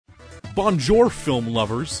Bonjour, film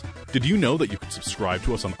lovers! Did you know that you can subscribe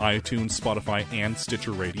to us on iTunes, Spotify, and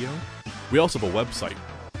Stitcher Radio? We also have a website,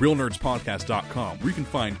 realnerdspodcast.com, where you can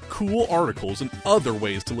find cool articles and other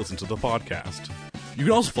ways to listen to the podcast. You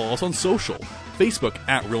can also follow us on social, Facebook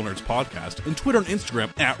at Real Nerds Podcast, and Twitter and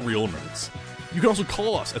Instagram at Real Nerds. You can also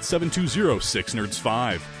call us at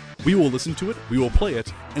 720-6nerds5. We will listen to it, we will play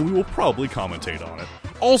it, and we will probably commentate on it.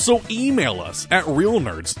 Also email us at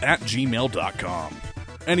realnerds@gmail.com.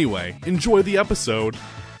 Anyway, enjoy the episode.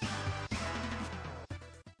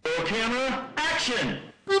 Camera, action!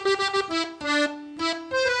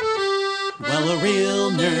 Well, a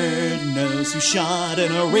real nerd knows who shot,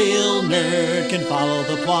 and a real nerd can follow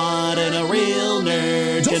the plot, and a real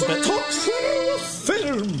nerd Just can... talk through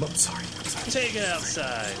film! I'm sorry. Take it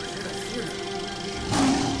outside.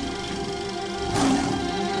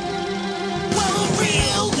 Well, a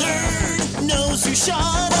real nerd knows who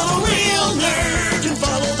shot, and a real nerd can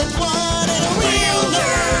follow the plot, and a real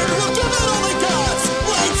nerd will give it all they got.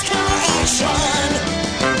 Lights, camera, action!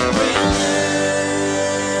 Real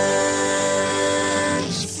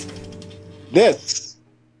nerds! This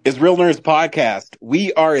is Real Nerds Podcast.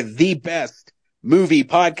 We are the best movie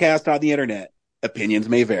podcast on the internet. Opinions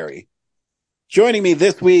may vary. Joining me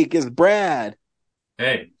this week is Brad.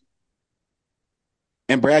 Hey.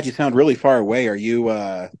 And Brad, you sound really far away. Are you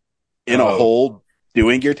in a hole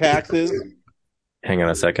doing your taxes? Hang on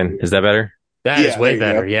a second. Is that better? That is way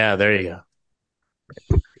better. Yeah, there you go.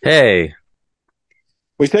 Hey.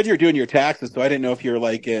 We said you were doing your taxes, so I didn't know if you were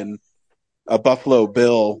like in a Buffalo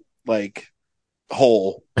Bill like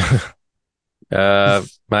hole.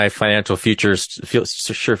 My financial future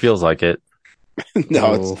sure feels like it.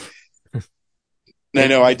 No, I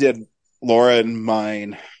know I did Laura and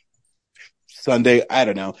mine Sunday. I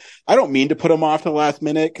don't know. I don't mean to put them off to the last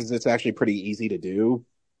minute because it's actually pretty easy to do,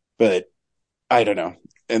 but I don't know.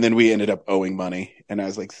 And then we ended up owing money, and I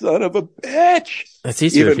was like, "Son of a bitch!" It's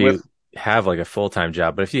easier if you have like a full-time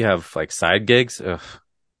job, but if you have like side gigs, ugh.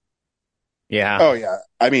 Yeah. Oh yeah.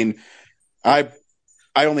 I mean, I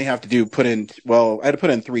only have to put in. Well, I had to put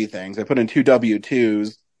in 3 things. I put in 2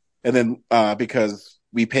 W-2s, and then because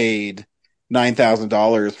we paid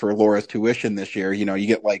 $9,000 for Laura's tuition this year, you know, you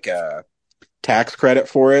get like a tax credit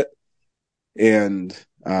for it. And,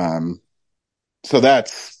 so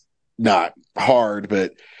that's not hard,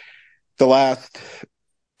 but the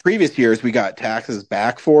previous years we got taxes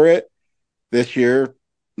back for it. This year,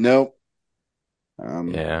 nope.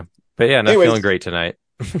 Yeah. But yeah, not feeling great tonight.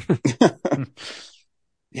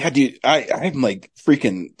 Yeah, dude, I'm like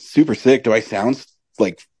freaking super sick. Do I sound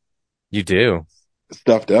like you do?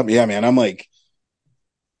 Stuffed up? Yeah, man. I'm like,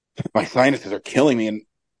 my sinuses are killing me. And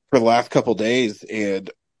for the last couple days, and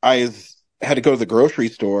I had to go to the grocery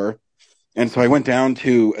store. And so I went down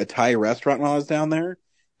to a Thai restaurant while I was down there. And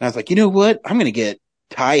I was like, you know what? I'm going to get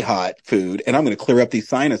Thai hot food and I'm going to clear up these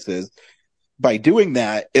sinuses. By doing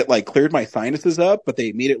that, it like cleared my sinuses up, but they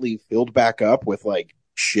immediately filled back up with like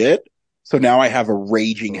shit. So now I have a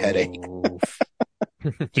raging headache. Do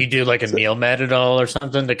you do like a meal med at all or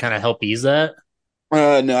something to kind of help ease that?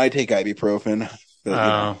 No, I take ibuprofen.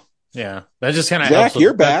 But, yeah. That just kind of Zach, helps.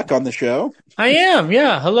 you're back on the show. I am.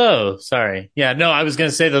 Yeah. Hello. Sorry. Yeah. No, I was going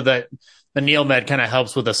to say though that the Neomed kind of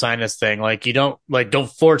helps with the sinus thing. Like you don't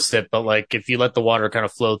force it, but like if you let the water kind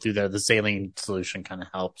of flow through there, the saline solution kind of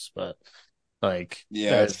helps. But like,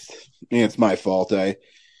 yeah, it's my fault.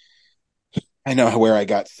 I know where I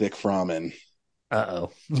got sick from, and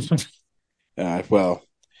well,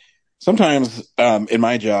 sometimes in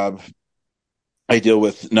my job, I deal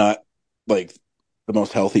with not like the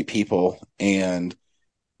most healthy people, and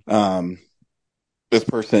this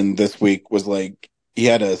person this week was like, he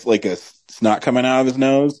had a snot coming out of his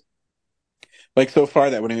nose, like so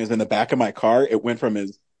far that when he was in the back of my car, it went from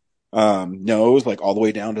his nose like all the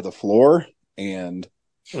way down to the floor, and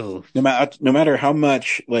no matter how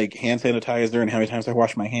much like hand sanitizer and how many times I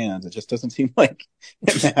wash my hands, it just doesn't seem like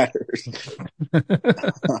it matters.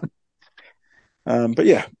 But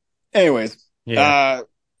yeah. Anyways,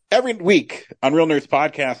 every week on Real Nerds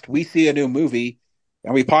Podcast, we see a new movie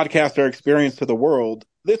and we podcast our experience to the world.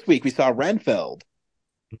 This week we saw Renfield.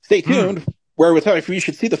 Stay tuned, where we'll tell you if you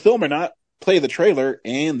should see the film or not, play the trailer,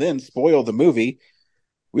 and then spoil the movie.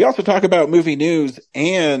 We also talk about movie news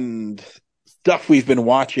and stuff we've been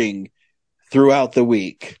watching throughout the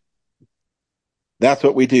week. That's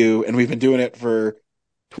what we do, and we've been doing it for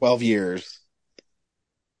 12 years.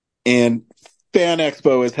 And Fan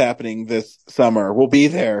Expo is happening this summer. We'll be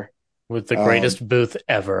there. With the greatest booth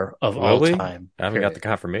ever of all time. I haven't got the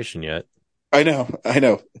confirmation yet. I know.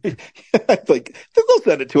 Like, they'll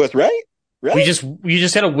send it to us, right? Really? You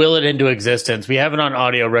just got to will it into existence. We have it on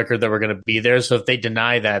audio record that we're going to be there. So if they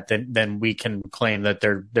deny that, then we can claim that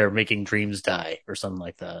they're making dreams die or something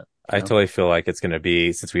like that. I totally feel like it's going to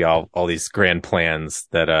be, since we all these grand plans,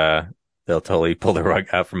 that they'll totally pull the rug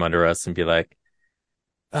out from under us and be like,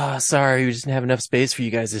 "Oh, sorry, we just didn't have enough space for you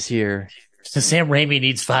guys this year." So Sam Raimi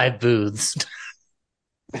needs 5 booths.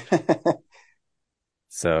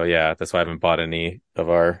 So yeah, that's why I haven't bought any of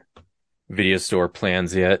our video store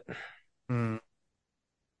plans yet. I'm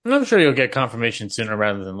sure you'll get confirmation sooner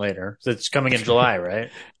rather than later. So it's coming in July, right?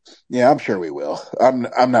 Yeah, I'm sure we will.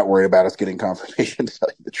 I'm not worried about us getting confirmation, to tell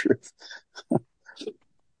you the truth.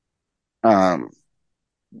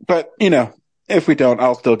 But if we don't,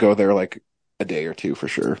 I'll still go there like a day or two for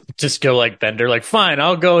sure. Just go like Bender, like, fine,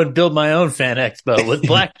 I'll go and build my own fan expo with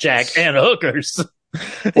blackjack and hookers.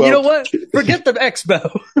 Well, you know what? Forget the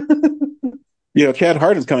expo. Chad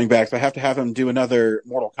Harden's coming back, so I have to have him do another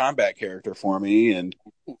Mortal Kombat character for me, and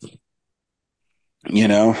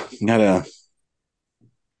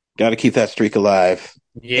gotta keep that streak alive.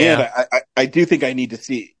 Yeah, and I do think I need to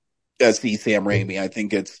see Sam Raimi. I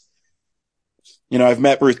think it's I've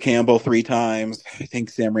met Bruce Campbell 3 times. I think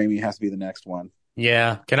Sam Raimi has to be the next one.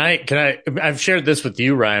 Yeah. Can I? I've shared this with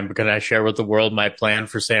you, Ryan, but can I share with the world my plan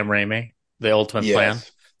for Sam Raimi? The ultimate plan.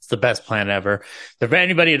 It's the best plan ever. For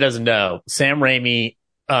anybody who doesn't know, Sam Raimi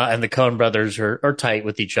and the Coen brothers are tight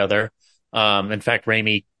with each other. In fact,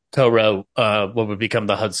 Raimi co-wrote what would become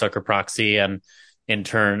the Hudsucker Proxy, and in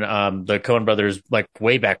turn, the Coen brothers, like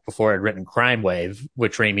way back before, had written Crime Wave,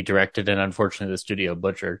 which Raimi directed, and unfortunately the studio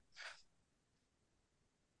butchered.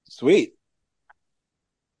 Sweet.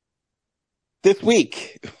 This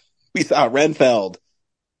week we saw Renfield.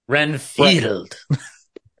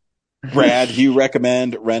 Brad, do you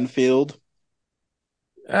recommend Renfield?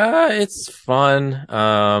 It's fun.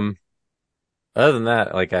 Other than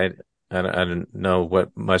that, like I don't know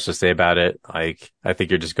what much to say about it. Like, I think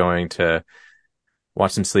you're just going to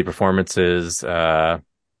watch some silly performances. The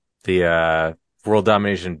world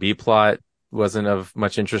domination B plot wasn't of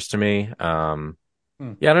much interest to me.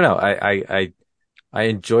 Yeah, I don't know. I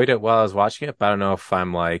enjoyed it while I was watching it, but I don't know if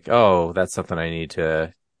I'm like, oh, that's something I need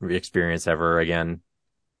to re-experience ever again.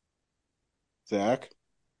 Zach?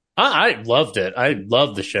 I loved it. I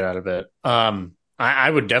loved the shit out of it. I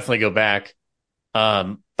would definitely go back.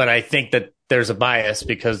 But I think that there's a bias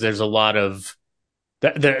because there's a lot of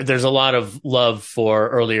love for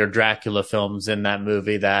earlier Dracula films in that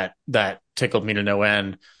movie that tickled me to no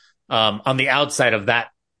end. On the outside of that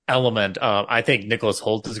element, I think Nicholas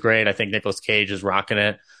Hoult is great. I think Nicolas Cage is rocking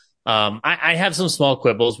it. I have some small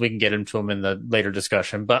quibbles. We can get into them in the later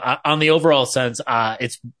discussion, but on the overall sense,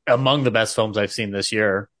 it's among the best films I've seen this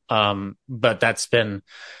year. But that's been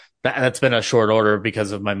a short order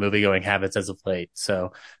because of my movie going habits as of late.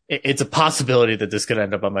 So it's a possibility that this could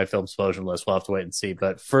end up on my film explosion list. We'll have to wait and see.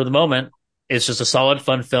 But for the moment, it's just a solid,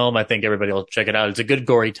 fun film. I think everybody will check it out. It's a good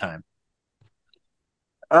gory time.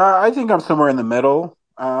 I think I'm somewhere in the middle.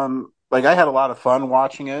 I had a lot of fun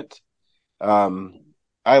watching it.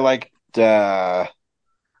 I liked how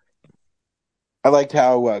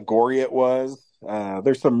gory it was.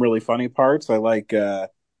 There's some really funny parts. I like,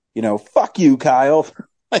 fuck you, Kyle,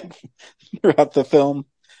 throughout the film.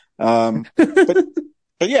 But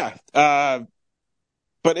yeah,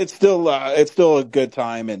 but it's still a good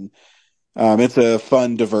time, and it's a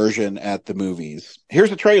fun diversion at the movies.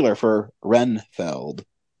 Here's a trailer for Renfield.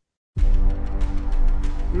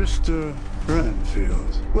 Mr.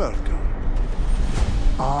 Renfield, welcome.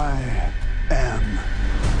 I am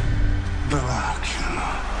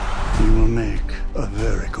Dracula. You will make a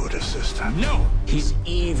very good assistant. No, he's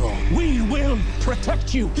evil. We will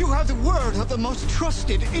protect you. You have the word of the most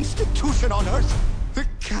trusted institution on earth, the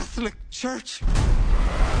Catholic Church.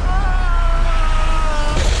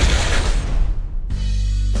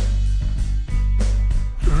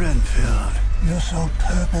 Renfield, your sole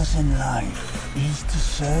purpose in life is to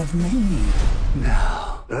serve me.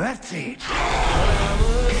 Now, let's eat.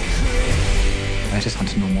 I just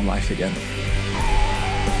want a normal life again.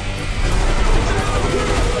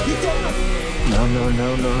 No.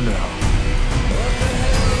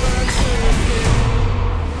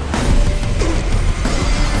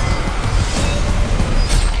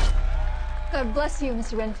 God bless you,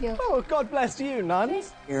 Mr. Renfield. Oh, God bless you, Nun.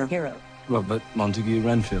 You're a hero. Robert Montague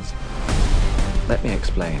Renfield. Let me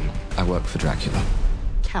explain. I work for Dracula.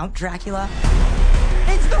 Count Dracula?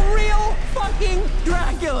 It's the real fucking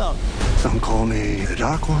Dracula! Some call me the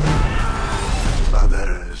Dark One.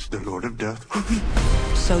 Others, the Lord of Death.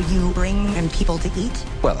 So you bring in people to eat?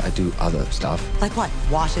 Well, I do other stuff. Like what?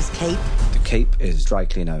 Wash his cape? The cape is dry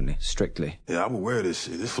clean only, strictly. Yeah, I'm aware of this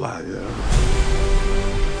shit. It's fly, yeah.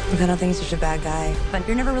 Look, I don't think he's such a bad guy, but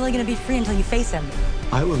you're never really going to be free until you face him.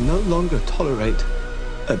 I will no longer tolerate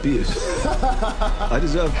abuse. I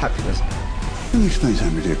deserve happiness. Let me explain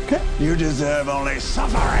something to you, okay? You deserve only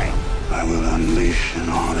suffering. I will unleash an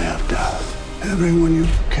army of death. Everyone you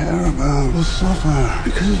care about will suffer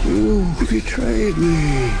because you betrayed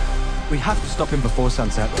me. We have to stop him before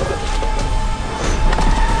sunset.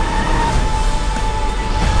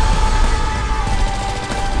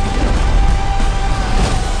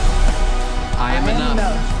 I am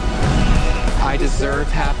enough. I deserve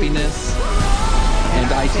happiness,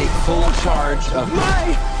 and I take full charge of my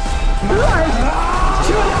life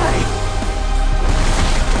today.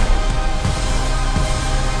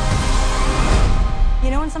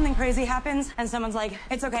 You know when something crazy happens and someone's like,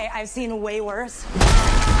 it's okay, I've seen way worse?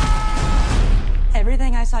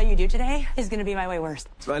 Everything I saw you do today is going to be my way worse.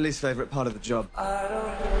 It's my least favorite part of the job.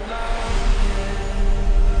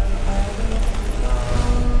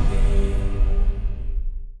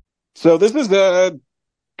 So this is a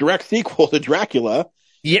direct sequel to Dracula.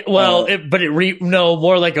 Yeah, well,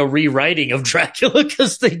 more like a rewriting of Dracula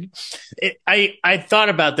because I thought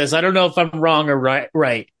about this. I don't know if I'm wrong or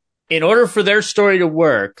right. In order for their story to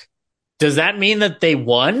work, does that mean that they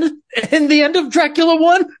won in the end of Dracula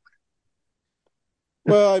 1?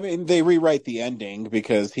 Well, I mean, they rewrite the ending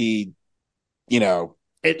because he,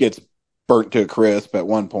 gets burnt to a crisp at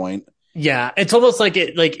one point. Yeah, it's almost like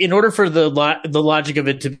in order for the logic of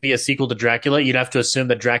it to be a sequel to Dracula, you'd have to assume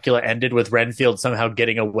that Dracula ended with Renfield somehow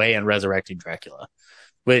getting away and resurrecting Dracula,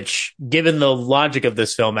 which, given the logic of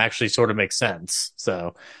this film, actually sort of makes sense.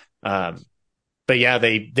 So, but yeah,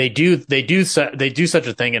 they do such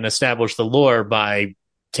a thing and establish the lore by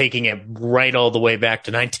taking it right all the way back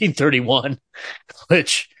to 1931,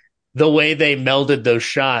 which the way they melded those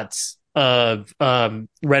shots of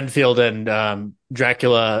Renfield and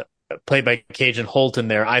Dracula, played by Cajun Holt in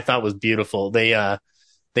there, I thought was beautiful. They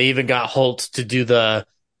even got Holt to do the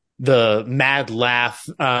mad laugh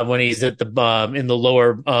when he's at the in the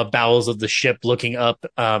lower bowels of the ship, looking up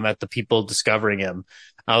at the people discovering him.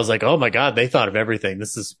 I was like, oh my god, they thought of everything.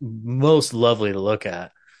 This is most lovely to look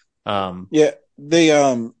at. Yeah, they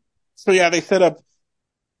set up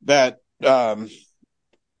that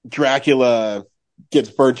Dracula gets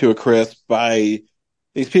burnt to a crisp by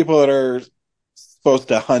these people that are supposed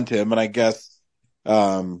to hunt him, and I guess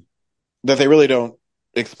that they really don't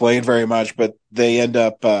explain very much, but they end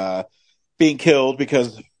up being killed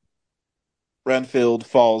because Renfield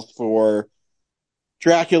falls for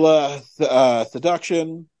Dracula's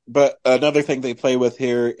seduction. But another thing they play with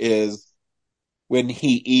here is when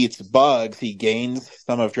he eats bugs, he gains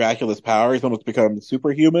some of Dracula's powers, almost becomes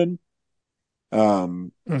superhuman. Which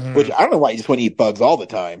I don't know why you just want to eat bugs all the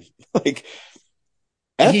time. Like,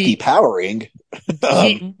 that's depowering.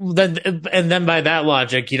 And then by that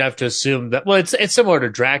logic, you'd have to assume that, well, it's similar to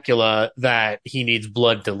Dracula that he needs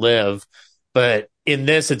blood to live, but in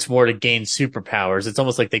this, it's more to gain superpowers. It's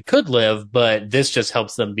almost like they could live, but this just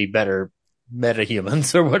helps them be better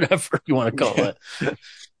metahumans or whatever you want to call it.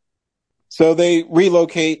 So they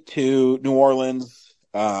relocate to New Orleans.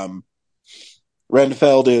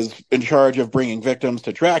 Renfield is in charge of bringing victims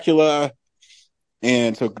to Dracula.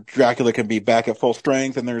 And so Dracula can be back at full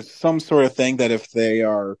strength. And there's some sort of thing that if they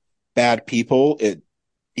are bad people,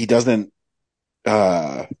 he doesn't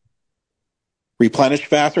replenish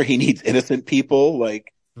faster. He needs innocent people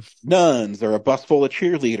like nuns or a bus full of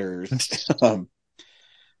cheerleaders.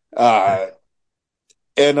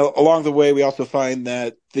 And along the way, we also find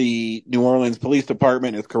that the New Orleans Police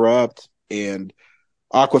Department is corrupt, and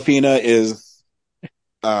Aquafina is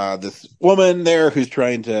this woman there who's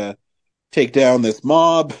trying to take down this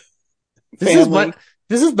mob family.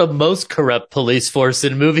 This is the most corrupt police force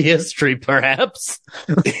in movie history, perhaps.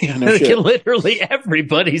 Yeah, no shit. Literally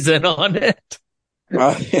everybody's in on it.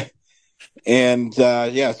 So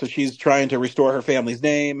she's trying to restore her family's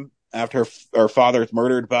name after her father's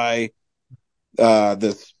murdered by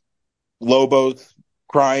this Lobos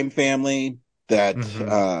crime family that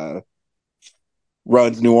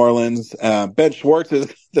runs New Orleans. Ben Schwartz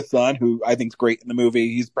is the son, who I think is great in the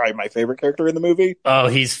movie. He's probably my favorite character in the movie. Oh,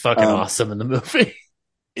 he's fucking awesome in the movie.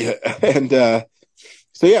 Yeah, and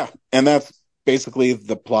and that's basically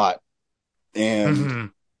the plot.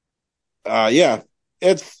 And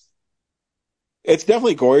it's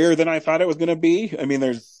definitely gorier than I thought it was going to be. I mean,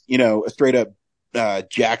 there's a straight up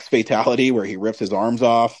Jack's fatality where he rips his arms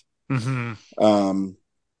off.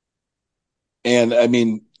 And I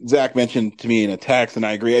mean, Zach mentioned to me in a text, and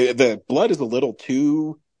I agree, the blood is a little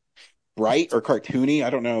too bright or cartoony. I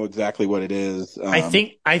don't know exactly what it is. I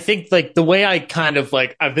think like the way I kind of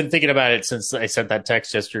like, I've been thinking about it since I sent that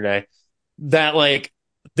text yesterday, that like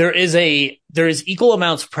there is equal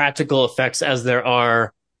amounts practical effects as there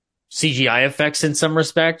are CGI effects in some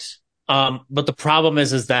respect. But the problem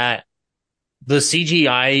is that the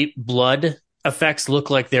CGI blood effects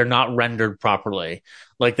look like they're not rendered properly.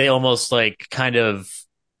 Like they almost like kind of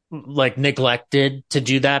like neglected to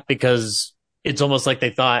do that because it's almost like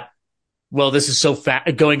they thought, well, this is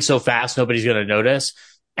going so fast, nobody's going to notice.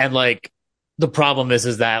 And like the problem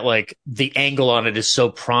is that like the angle on it is so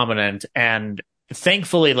prominent. And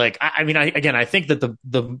thankfully, like, I think that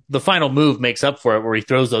the final move makes up for it where he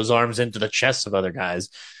throws those arms into the chests of other guys.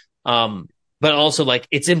 But also like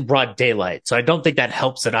it's in broad daylight. So I don't think that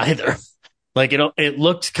helps it either. Like it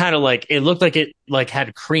looked kind of like, it looked like it like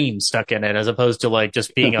had cream stuck in it as opposed to like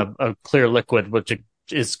just being a clear liquid, which it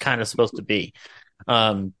is kind of supposed to be.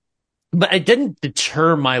 But it didn't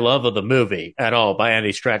deter my love of the movie at all by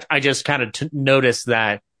any stretch. I just kind of noticed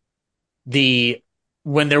that when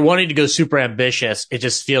they're wanting to go super ambitious, it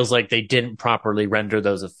just feels like they didn't properly render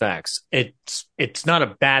those effects. It's not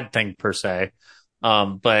a bad thing per se.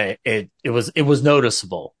 But it was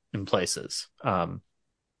noticeable in places. I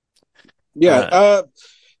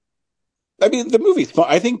mean, the movie's fun.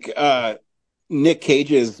 I think, Nick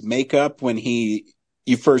Cage's makeup when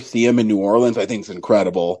you first see him in New Orleans, I think is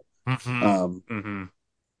incredible. Mm-hmm.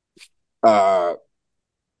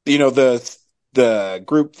 The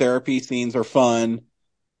group therapy scenes are fun.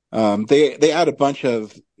 They add a bunch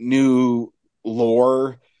of new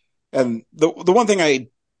lore, and the one thing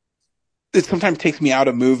it sometimes takes me out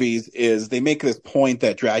of movies is they make this point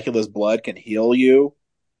that Dracula's blood can heal you,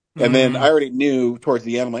 and then I already knew towards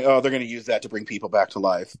the end, I'm like, oh, they're going to use that to bring people back to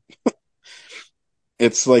life.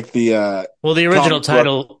 It's like the original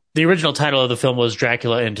title. The original title of the film was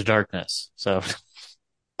Dracula Into Darkness. So,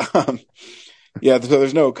 so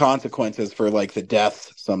there's no consequences for like the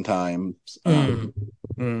deaths sometimes. Do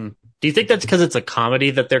you think that's because it's a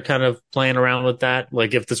comedy that they're kind of playing around with that?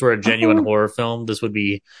 Like if this were a genuine horror film, this would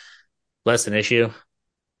be less an issue?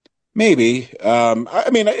 Maybe. I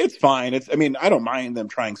mean, it's fine. I don't mind them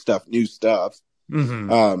trying new stuff.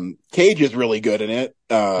 Mm-hmm. Cage is really good in it.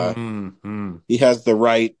 He has the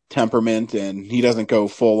right temperament and he doesn't go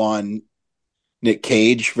full on Nick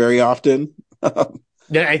Cage very often.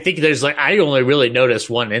 Yeah, I think I only really noticed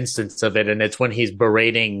one instance of it, and it's when he's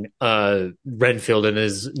berating Renfield in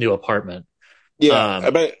his new apartment. Yeah,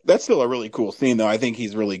 but that's still a really cool scene, though. I think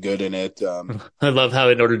he's really good in it. I love how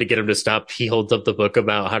in order to get him to stop, he holds up the book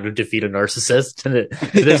about how to defeat a narcissist. And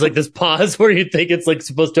there's like this pause where you think it's like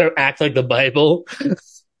supposed to act like the Bible.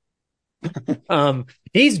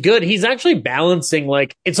 He's good. He's actually balancing,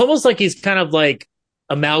 like, it's almost like he's kind of like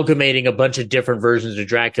amalgamating a bunch of different versions of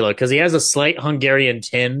Dracula because he has a slight Hungarian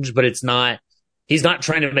tinge, but he's not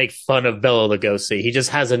trying to make fun of Bela Lugosi. He just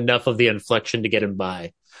has enough of the inflection to get him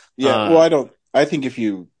by. Yeah, I think if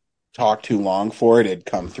you talk too long for it, it'd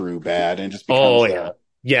come through bad and just becomes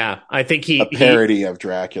I think a parody of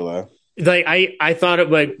Dracula. Like I thought it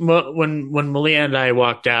like when Malia and I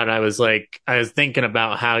walked out, I was thinking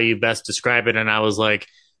about how you best describe it, and I was like,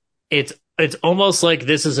 it's almost like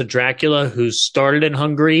this is a Dracula who started in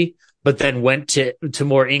Hungary, but then went to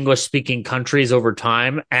more English speaking countries over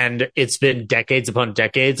time, and it's been decades upon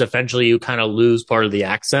decades. Eventually, you kind of lose part of the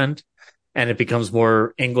accent, and it becomes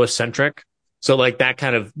more English centric. So like that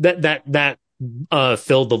kind of that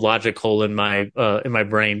filled the logic hole in my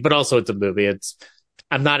brain, but also it's a movie.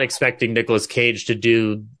 I'm not expecting Nicolas Cage to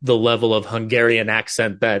do the level of Hungarian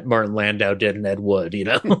accent that Martin Landau did in Ed Wood, you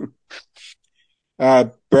know?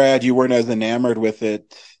 Brad, you weren't as enamored with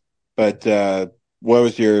it, but what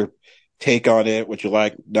was your take on it? What you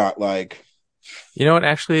like, not like? You know what?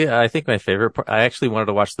 Actually, I think my favorite part, I actually wanted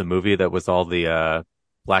to watch the movie that was all the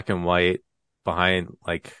black and white behind,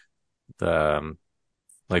 like, the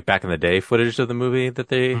like back in the day footage of the movie that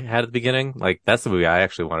they had at the beginning. Like that's the movie I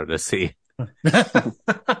actually wanted to see.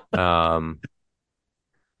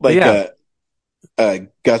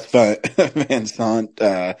 Gus Van Sant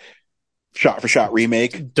shot for shot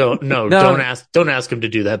remake. Don't ask him to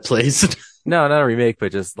do that, please. No, not a remake,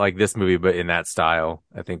 but just like this movie, but in that style.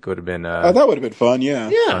 I think would have been. That would have been fun. Yeah.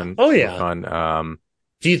 Yeah. Fun.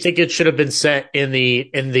 Do you think it should have been set in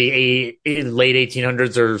the late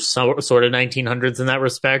 1800s or sort of 1900s in that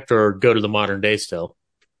respect, or go to the modern day still?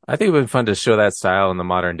 I think it would have been fun to show that style in the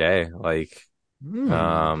modern day. Like,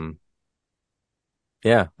 yeah,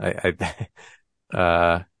 other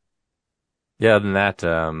than that,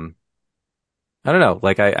 I don't know.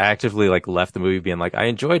 Like, I actively like left the movie being like, I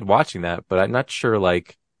enjoyed watching that, but I'm not sure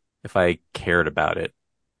like if I cared about it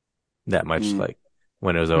that much, like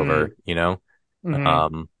when it was over, you know?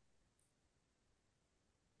 Mm-hmm.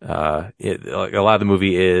 Like, a lot of the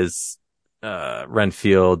movie is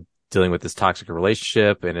Renfield dealing with this toxic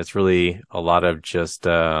relationship, and it's really a lot of just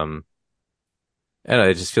I don't know,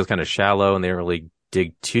 it just feels kind of shallow, and they don't really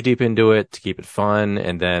dig too deep into it to keep it fun.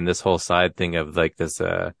 And then this whole side thing of like this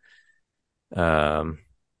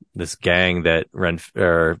gang that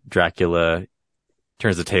Dracula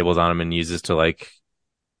turns the tables on him and uses to like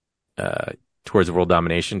towards world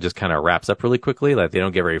domination just kind of wraps up really quickly. Like they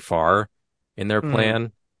don't get very far in their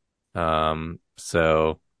plan.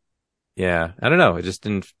 So yeah, I don't know. It just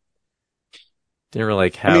didn't really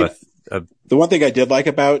like have the one thing I did like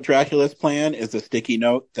about Dracula's plan is the sticky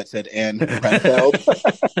note that said "Anne Renfield."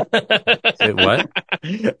 What?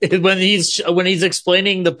 When he's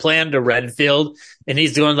explaining the plan to Renfield, and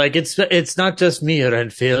he's doing like it's not just me,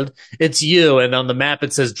 Renfield, it's you. And on the map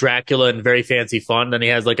it says Dracula in very fancy font. And he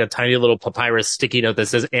has like a tiny little papyrus sticky note that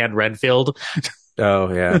says Anne Renfield.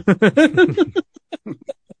 Oh yeah.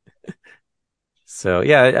 So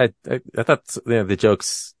yeah, I thought the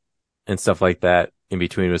jokes and stuff like that in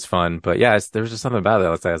between was fun, but yeah, there was just something about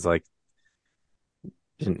it that I was like,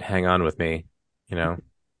 didn't hang on with me, you know.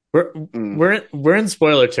 We're in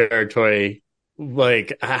spoiler territory.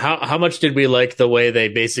 Like, how much did we like the way they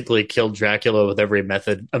basically killed Dracula with every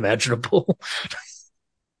method imaginable?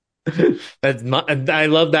 I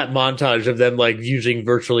love that montage of them like using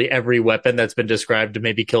virtually every weapon that's been described to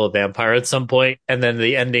maybe kill a vampire at some point, and then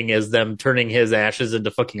the ending is them turning his ashes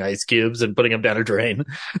into fucking ice cubes and putting them down a drain.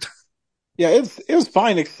 Yeah, it was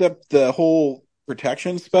fine except the whole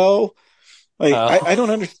protection spell. Like I don't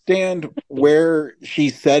understand where she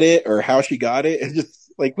said it or how she got it. It's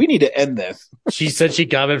just like we need to end this. She said she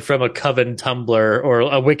got it from a Coven Tumblr or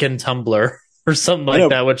a Wiccan Tumblr or something like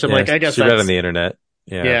that, which I'm like, I guess she read on the internet.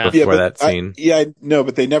 Yeah. Before that scene. I know,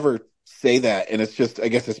 but they never say that, and it's just I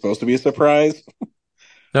guess it's supposed to be a surprise.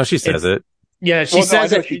 No, she says it. Yeah, she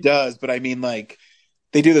says I know she does, but I mean like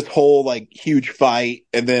they do this whole like huge fight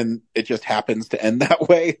and then it just happens to end that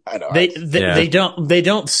way. I don't know. They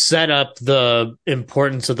don't set up the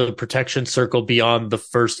importance of the protection circle beyond the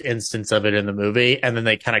first instance of it in the movie, and then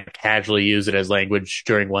they kind of casually use it as language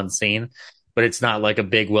during one scene, but it's not like a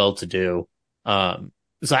big well-to-do.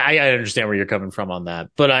 So I understand where you're coming from on that,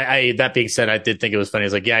 but I that being said, I did think it was funny.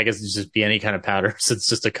 It's like, yeah, I guess it's just be any kind of powder. So it's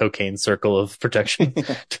just a cocaine circle of protection.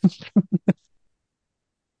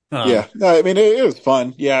 Yeah, no, I mean it was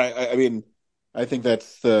fun. Yeah, I mean, I think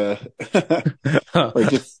that's like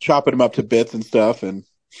just chopping them up to bits and stuff. And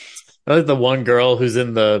I like the one girl who's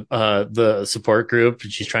in the support group,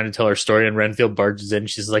 and she's trying to tell her story, and Renfield barges in.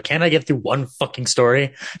 She's like, "Can't I get through one fucking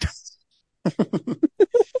story?"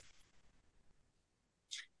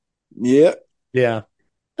 Yeah, yeah,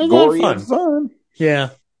 it was gory a lot of and fun.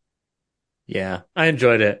 Yeah, I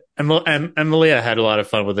enjoyed it. And Malia had a lot of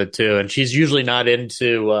fun with it too. And she's usually not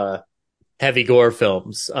into heavy gore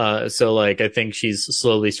films. So like I think she's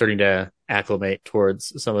slowly starting to acclimate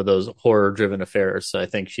towards some of those horror driven affairs. So I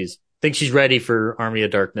think she's ready for Army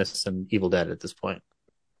of Darkness and Evil Dead at this point.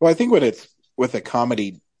 Well, I think when it's with a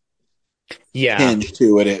comedy hinge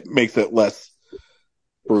to it, it makes it less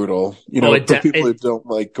brutal. You know, for people who don't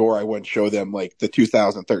like gore, I wouldn't show them like the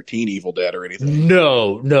 2013 Evil Dead or anything.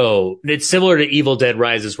 No. It's similar to Evil Dead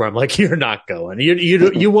Rises, where I'm like, you're not going.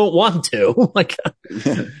 You won't want to. Like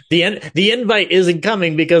the invite isn't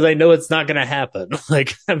coming because I know it's not going to happen.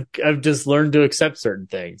 Like I've just learned to accept certain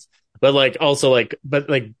things. But like also like, but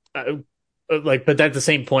at the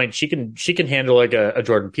same point, she can handle like a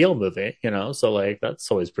Jordan Peele movie, you know. So like that's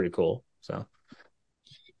always pretty cool. So.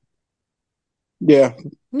 Yeah.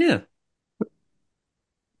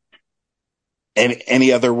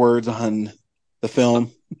 Any other words on the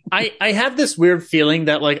film? I have this weird feeling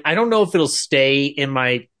that like I don't know if it'll stay in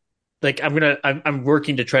my like I'm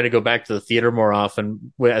working to try to go back to the theater more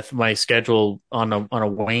often with my schedule on a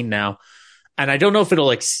wane now, and I don't know if it'll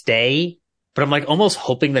like stay, but I'm like almost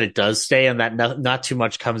hoping that it does stay and that not too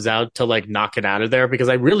much comes out to like knock it out of there, because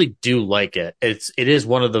I really do like it. It is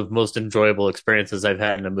one of the most enjoyable experiences I've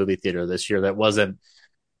had in a movie theater this year that wasn't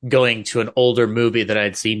going to an older movie that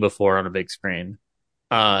I'd seen before on a big screen.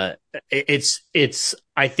 I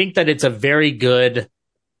think that it's a very good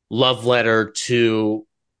love letter to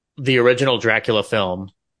the original Dracula film,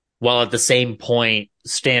 while at the same point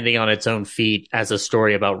standing on its own feet as a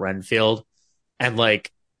story about Renfield. And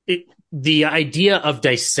like the idea of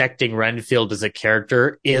dissecting Renfield as a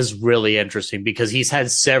character is really interesting, because he's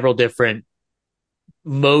had several different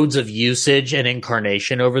modes of usage and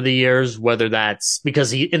incarnation over the years, whether that's because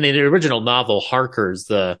he in the original novel Harker's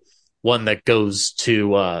the one that goes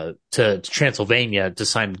to Transylvania to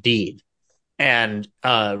sign the deed. And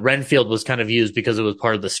Renfield was kind of used because it was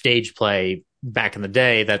part of the stage play back in the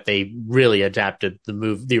day that they really adapted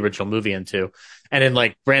the original movie into. And in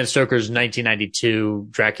like Bram Stoker's 1992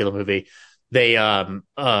 Dracula movie, they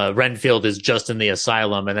Renfield is just in the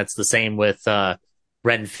asylum, and that's the same with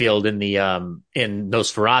Renfield in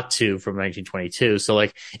Nosferatu from 1922. So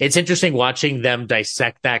like it's interesting watching them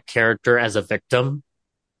dissect that character as a victim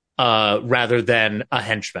rather than a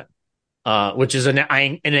henchman. Which is an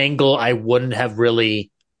angle I wouldn't have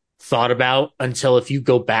really thought about until if you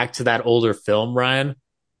go back to that older film, Ryan.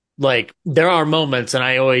 Like, there are moments, and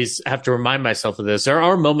I always have to remind myself of this, there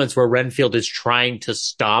are moments where Renfield is trying to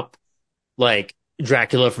stop, like,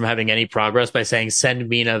 Dracula from having any progress by saying, send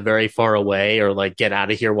Mina very far away, or, like, get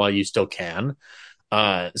out of here while you still can.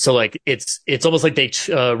 So, like, it's almost like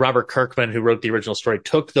Robert Kirkman, who wrote the original story,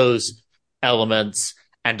 took those elements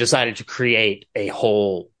and decided to create a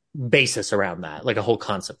whole basis around that, like a whole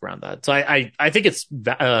concept around that. So I think it's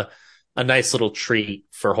a nice little treat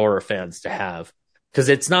for horror fans to have, because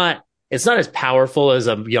it's not as powerful as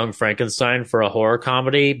a Young Frankenstein for a horror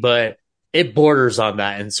comedy, but it borders on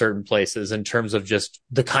that in certain places in terms of just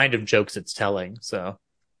the kind of jokes it's telling. So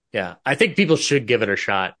yeah, I think people should give it a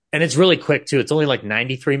shot. And it's really quick too. It's only like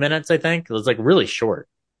 93 minutes, I think. It's like really short.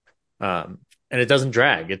 And it doesn't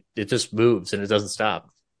drag. It just moves and it doesn't stop.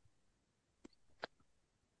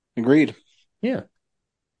 Agreed. Yeah.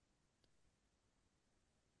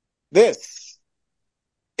 This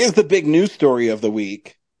is the big news story of the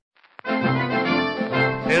week.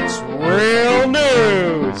 It's real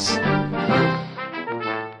news.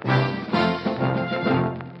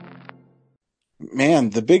 Man,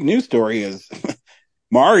 the big news story is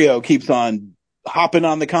Mario keeps on hopping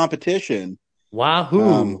on the competition.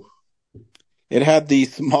 Wahoo. It had the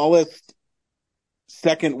smallest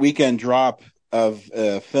second weekend drop of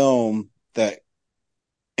a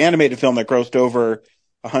animated film that grossed over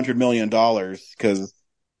 $100 million, because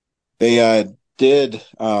they did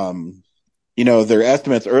their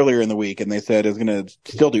estimates earlier in the week, and they said it was going to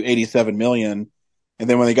still do 87 million, and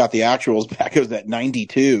then when they got the actuals back, it was at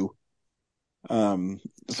 92. So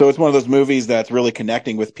it's one of those movies that's really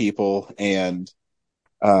connecting with people, and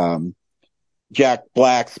Jack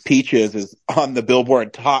Black's Peaches is on the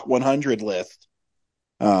Billboard Top 100 list.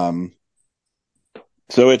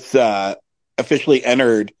 So it's officially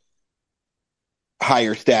entered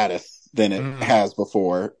higher status than it has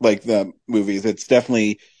before. Like the movies, it's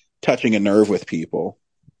definitely touching a nerve with people.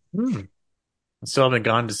 I still haven't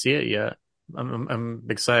gone to see it yet. I'm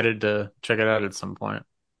excited to check it out at some point.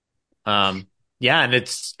 Yeah, and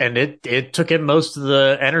it took in most of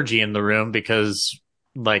the energy in the room, because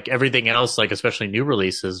like everything else, like especially new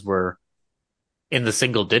releases, were in the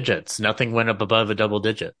single digits. Nothing went up above a double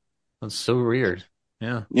digit. That's so weird.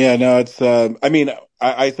 Yeah. Yeah, no, it's,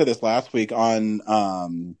 I said this last week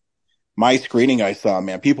on, my screening I saw,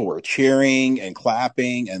 man, people were cheering and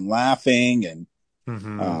clapping and laughing. And,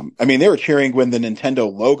 they were cheering when the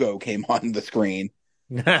Nintendo logo came on the screen.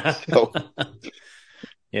 So.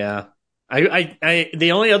 Yeah. I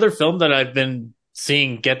the only other film that I've been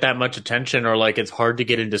seeing get that much attention, or like it's hard to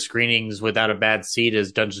get into screenings without a bad seat,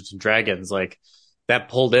 is Dungeons and Dragons. Like, that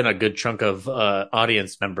pulled in a good chunk of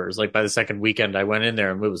audience members. Like by the second weekend I went in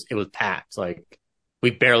there and it was packed. Like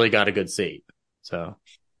we barely got a good seat. So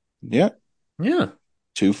yeah.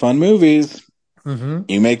 Two fun movies. You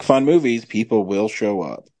make fun movies, people will show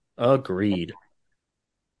up. Agreed.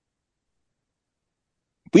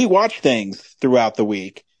 We watch things throughout the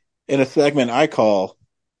week in a segment I call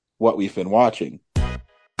What We've Been Watching.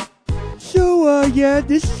 So,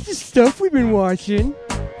 this is the stuff we've been watching.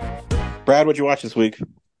 Brad, what'd you watch this week?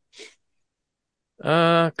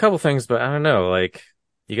 A couple things, but I don't know. Like,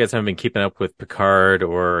 you guys haven't been keeping up with Picard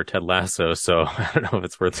or Ted Lasso, so I don't know if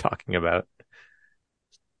it's worth talking about.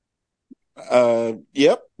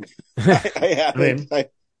 Yep. I haven't.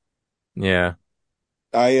 Yeah.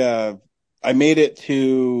 I made it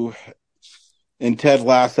to, in Ted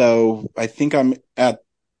Lasso, I think I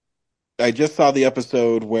just saw the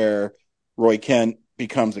episode where Roy Kent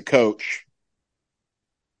becomes a coach.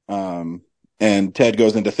 And Ted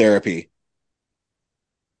goes into therapy.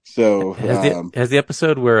 So has the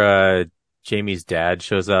episode where Jamie's dad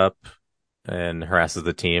shows up and harasses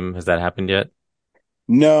the team, has that happened yet?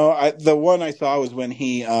 No, the one I saw was when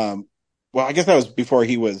he I guess that was before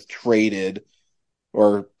he was traded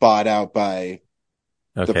or bought out by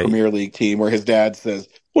the Premier League team, where his dad says,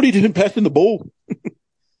 "What are you doing passing the ball?"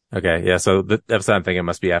 Okay, yeah, so the episode I'm thinking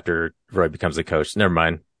must be after Roy becomes a coach. Never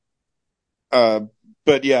mind.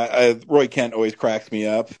 But yeah, Roy Kent always cracks me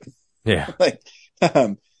up. Yeah. Like,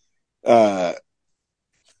 uh,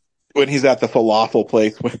 when he's at the falafel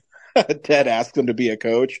place when Ted asks him to be a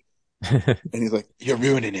coach, and he's like, "You're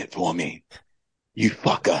ruining it for me, you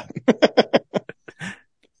fucker."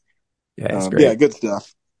 Yeah, it's great. Yeah, good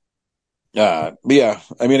stuff. But yeah,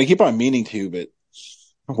 I mean, I keep on meaning to, but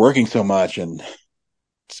I'm working so much and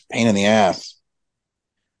it's a pain in the ass.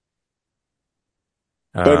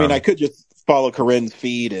 But I mean, I could just follow Corinne's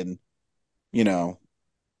feed and, you know,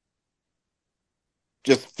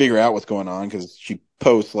 just figure out what's going on because she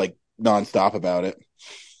posts like nonstop about it.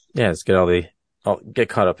 Yeah, let's get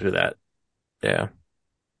caught up through that. Yeah.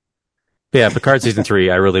 But yeah, Picard season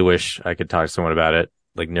 3, I really wish I could talk to someone about it.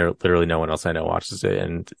 Like literally no one else I know watches it.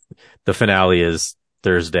 And the finale is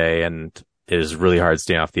Thursday and it is really hard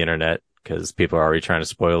staying off the internet because people are already trying to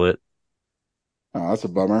spoil it. Oh, that's a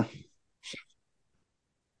bummer.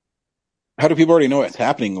 How do people already know what's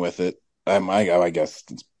happening with it? I guess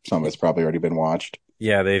some of it's probably already been watched.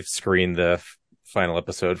 Yeah, they've screened the final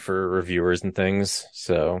episode for reviewers and things.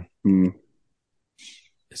 So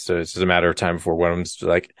it's just a matter of time before one of them's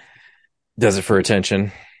like, does it for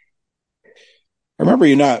attention. I remember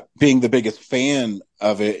you not being the biggest fan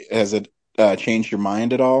of it. Has it changed your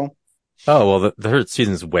mind at all? Oh, well, the third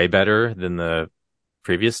season's way better than the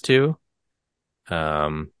previous two.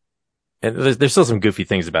 And there's still some goofy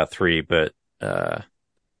things about 3, but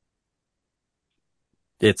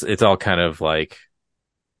it's all kind of like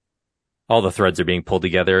all the threads are being pulled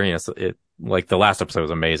together. You know, so like the last episode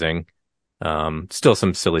was amazing. Still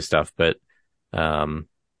some silly stuff, but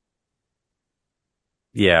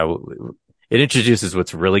yeah, it introduces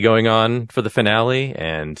what's really going on for the finale,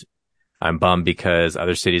 and I'm bummed because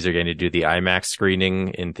other cities are going to do the IMAX screening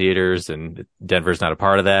in theaters, and Denver's not a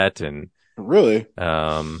part of that. And really,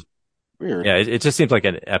 weird. Yeah, it just seems like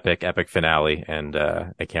an epic finale, and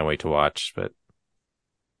I can't wait to watch. But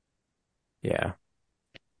yeah,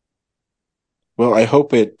 well, I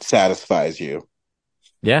hope it satisfies you.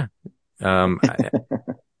 Yeah,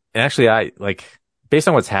 actually, I like. Based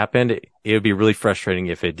on what's happened, it would be really frustrating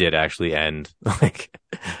if it did actually end. Like,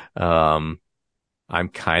 I'm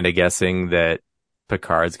kind of guessing that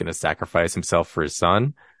Picard's going to sacrifice himself for his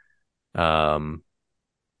son. But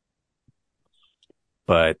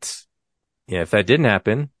yeah, if that didn't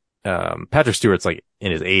happen, Patrick Stewart's like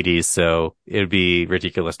in his 80s, so it would be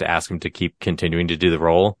ridiculous to ask him to keep continuing to do the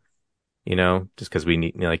role, you know, just because we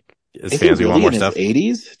need, like, as fans, we want more stuff.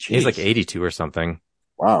 80s? He's like 82 or something.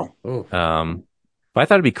 Wow. But I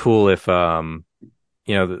thought it'd be cool if, you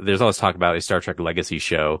know, there's all this talk about a Star Trek Legacy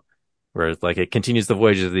show where like it continues the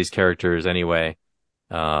voyages of these characters anyway.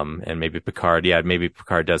 And maybe Picard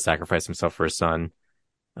does sacrifice himself for his son.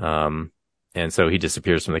 And so he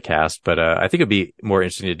disappears from the cast. But, I think it'd be more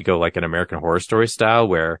interesting to go like an American Horror Story style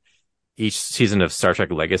where each season of Star Trek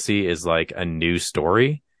Legacy is like a new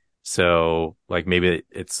story. So like maybe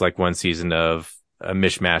it's like one season of a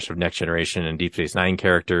mishmash of Next Generation and Deep Space Nine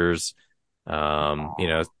characters. You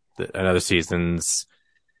know, another season's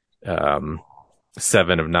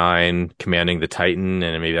 7 of 9 commanding the Titan,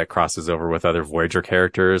 and maybe that crosses over with other Voyager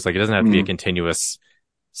characters. Like it doesn't have to be a continuous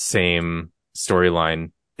same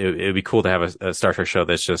storyline. It would be cool to have a Star Trek show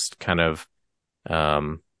that's just kind of,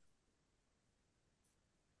 you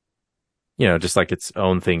know, just like its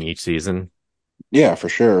own thing each season. Yeah, for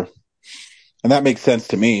sure. And that makes sense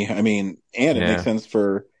to me. I mean, and it makes sense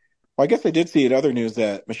for, well, I guess I did see in other news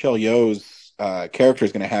that Michelle Yeoh's character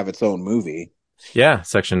is going to have its own movie. Yeah,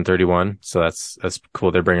 Section 31. So that's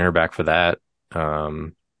cool. They're bringing her back for that.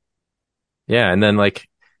 Yeah, and then like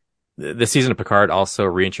the season of Picard also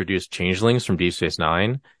reintroduced changelings from Deep Space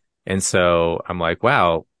Nine. And so I'm like,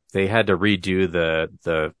 wow, they had to redo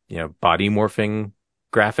the you know, body morphing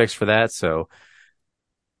graphics for that. So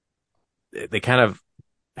they kind of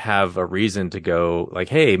have a reason to go like,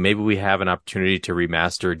 hey, maybe we have an opportunity to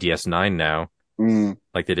remaster DS9 now,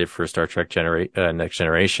 like they did for Star Trek Next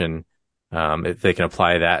Generation. If they can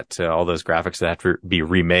apply that to all those graphics that have to be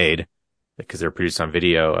remade because they're produced on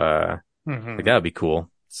video, like that would be cool.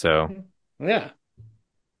 So yeah.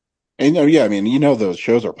 And yeah, I mean, you know, those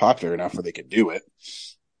shows are popular enough where they could do it.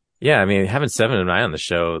 Yeah, I mean, having 7 of 9 on the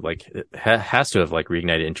show, like, it has to have like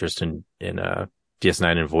reignited interest in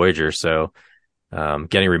DS9 and Voyager. So,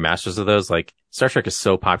 getting remasters of those, like Star Trek is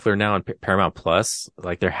so popular now on Paramount Plus,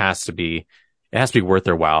 like it has to be worth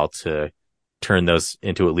their while to turn those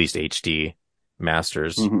into at least HD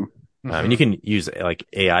masters. And you can use like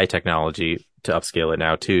AI technology to upscale it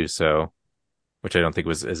now too. So, which I don't think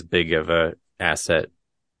was as big of a asset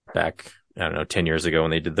back, I don't know, 10 years ago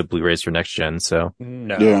when they did the Blu-rays for Next Gen. So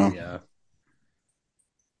yeah.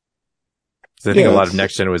 So I think a lot of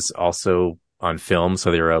Next Gen was also on film,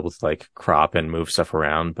 so they were able to like crop and move stuff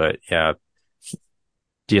around. But yeah,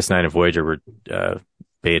 DS9 and Voyager were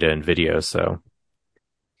beta and video, so.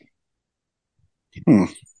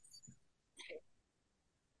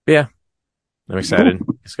 Yeah, I'm excited.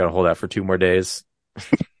 Just got to hold out for 2 more days.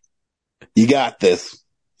 You got this.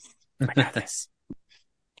 I got this.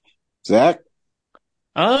 Zach?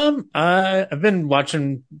 I've been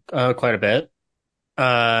watching quite a bit.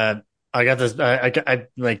 I got this. I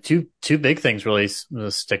like two big things really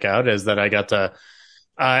stick out is that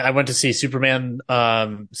I went to see Superman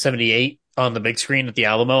 78 on the big screen at the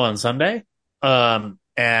Alamo on Sunday.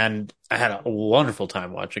 And I had a wonderful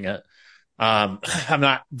time watching it. I'm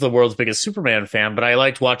not the world's biggest Superman fan, but I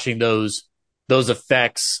liked watching those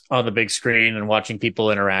effects on the big screen and watching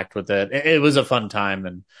people interact with it. It was a fun time,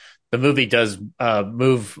 and the movie does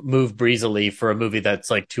move breezily for a movie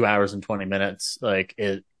that's like 2 hours and 20 minutes. Like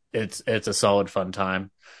it's a solid fun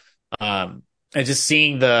time. And just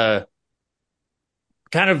seeing the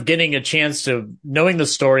kind of getting a chance to knowing the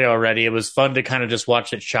story already, it was fun to kind of just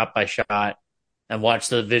watch it shot by shot and watch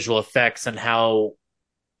the visual effects and how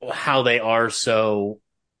they are so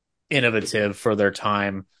innovative for their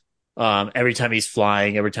time. Every time he's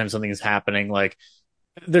flying, every time something is happening, like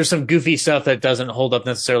there's some goofy stuff that doesn't hold up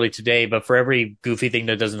necessarily today, but for every goofy thing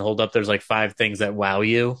that doesn't hold up, there's like 5 things that wow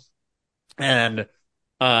you. And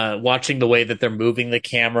watching the way that they're moving the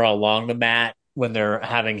camera along the mat when they're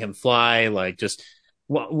having him fly, like just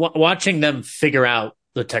watching them figure out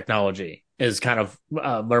the technology is kind of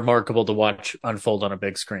remarkable to watch unfold on a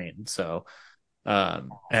big screen. So,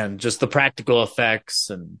 and just the practical effects,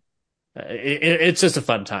 and it's just a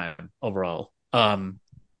fun time overall.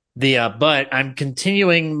 But I'm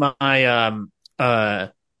continuing my I've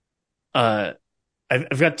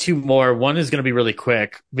got 2 more. One is going to be really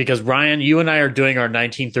quick because Ryan, you and I are doing our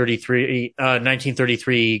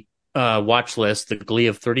 1933 watch list, the Glee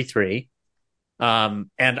of 33. And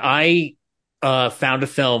I found a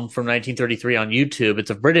film from 1933 on YouTube. It's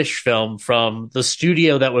a British film from the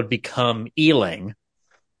studio that would become Ealing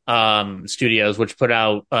Studios, which put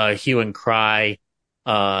out Hue and Cry,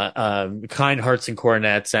 Kind Hearts and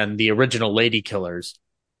Coronets, and the original Lady Killers.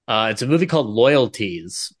 It's a movie called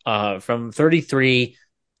Loyalties from 33.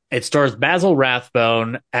 It stars Basil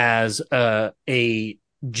Rathbone as a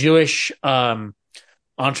Jewish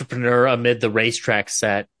entrepreneur amid the racetrack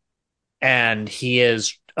set. And he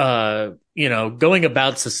is, going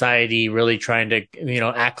about society, really trying to,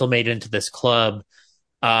 acclimate into this club.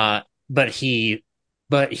 But the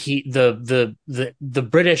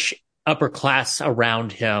British upper class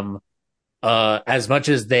around him, as much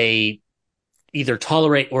as they either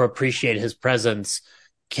tolerate or appreciate his presence,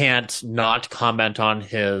 can't not comment on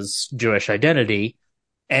his Jewish identity.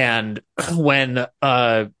 And when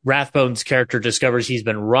Rathbone's character discovers he's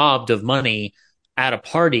been robbed of money at a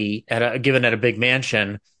party given at a big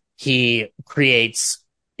mansion, he creates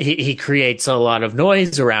a lot of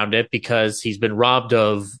noise around it because he's been robbed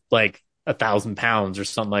of like £1,000 or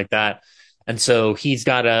something like that. And so he's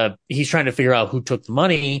trying to figure out who took the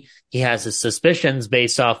money. He has his suspicions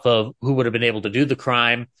based off of who would have been able to do the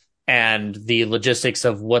crime and the logistics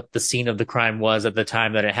of what the scene of the crime was at the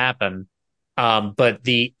time that it happened. But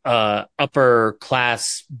the upper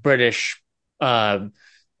class British like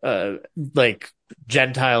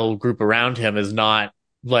Gentile group around him is not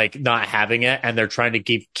having it, and they're trying to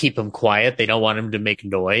keep him quiet. They don't want him to make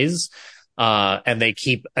noise. And they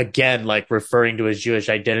keep, again, like referring to his Jewish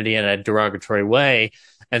identity in a derogatory way.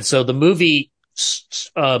 And so the movie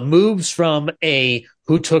moves from a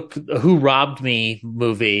who robbed me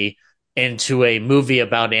movie into a movie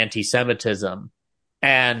about anti-Semitism.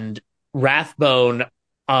 And Rathbone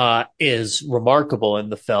is remarkable in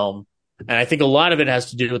the film. And I think a lot of it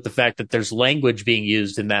has to do with the fact that there's language being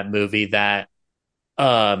used in that movie that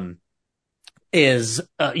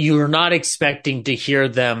you're not expecting to hear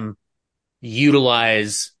them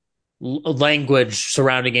utilize language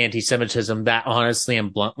surrounding anti-Semitism that honestly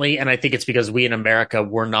and bluntly. And I think it's because we in America,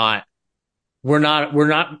 we're not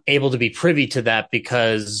able to be privy to that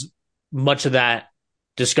because much of that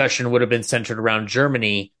discussion would have been centered around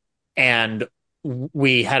Germany. And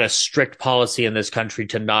we had a strict policy in this country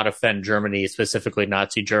to not offend Germany, specifically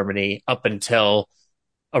Nazi Germany, up until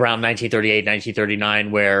around 1938, 1939,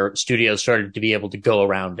 where studios started to be able to go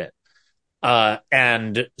around it.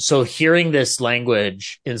 And so hearing this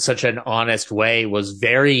language in such an honest way was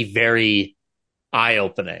very, very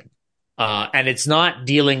eye-opening. And it's not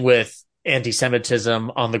dealing with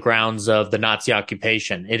anti-Semitism on the grounds of the Nazi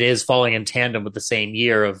occupation. It is falling in tandem with the same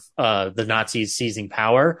year of the Nazis seizing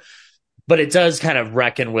power. But it does kind of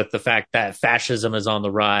reckon with the fact that fascism is on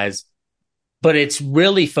the rise. but it's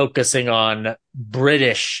really focusing on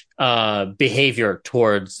British behavior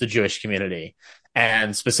towards the Jewish community,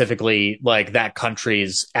 and specifically like that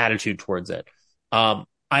country's attitude towards it.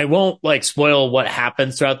 I won't like spoil what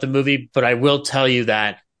happens throughout the movie, but I will tell you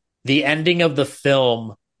that the ending of the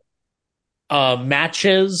film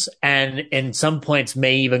matches, and in some points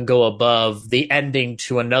may even go above the ending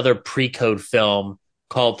to another pre-code film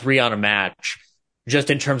called Three on a Match, just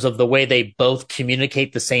in terms of the way they both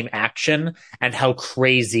communicate the same action and how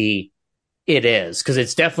crazy it is. Because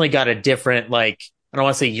it's definitely got a different, like, I don't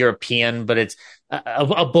want to say European, but it's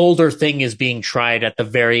a bolder thing is being tried at the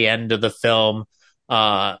very end of the film.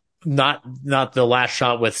 Not the last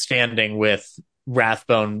shot withstanding, with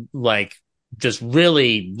Rathbone, like, just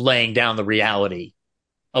really laying down the reality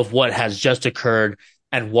of what has just occurred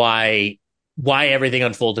and why everything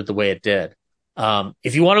unfolded the way it did.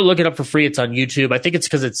 If you want to look it up for free, it's on YouTube. I think it's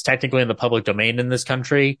because it's technically in the public domain in this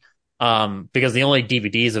country, because the only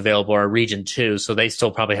DVDs available are Region 2, so they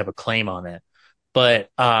still probably have a claim on it. But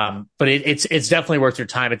it's definitely worth your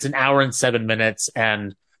time. It's an hour and 7 minutes,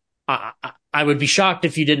 and I would be shocked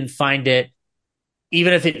if you didn't find it,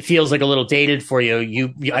 even if it feels like a little dated for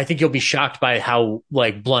you. I think you'll be shocked by how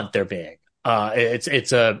like blunt they're being.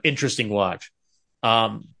 It's a interesting watch.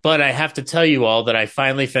 But I have to tell you all that I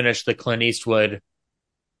finally finished the Clint Eastwood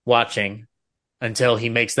watching until he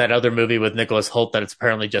makes that other movie with Nicholas Hoult that it's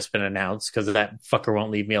apparently just been announced, because that fucker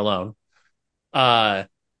won't leave me alone. I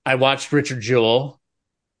watched Richard Jewell,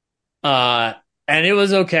 and it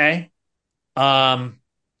was okay.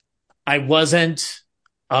 I wasn't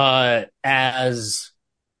as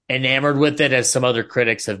enamored with it as some other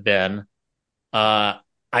critics have been.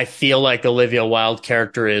 I feel like Olivia Wilde's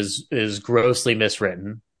character is grossly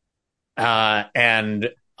miswritten. And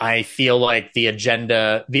I feel like the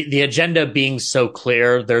agenda being so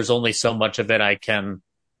clear, there's only so much of it I can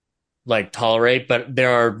like tolerate, but there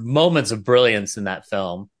are moments of brilliance in that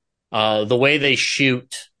film. The way they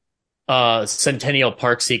shoot Centennial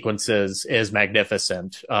Park sequences is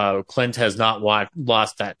magnificent. Clint has not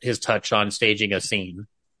lost his touch on staging a scene.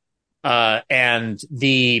 And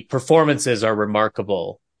the performances are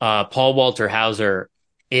remarkable. Paul Walter Hauser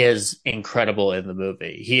is incredible in the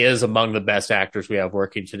movie. He is among the best actors we have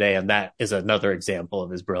working today, and that is another example of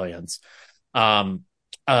his brilliance. But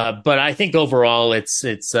I think overall it's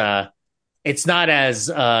not as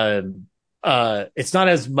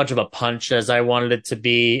much of a punch as I wanted it to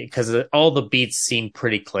be, because all the beats seem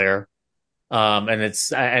pretty clear.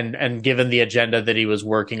 And given the agenda that he was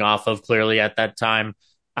working off of clearly at that time,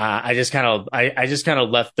 I just kind of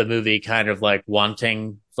left the movie kind of like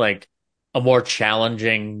wanting like a more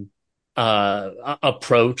challenging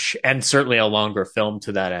approach, and certainly a longer film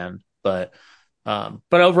to that end. But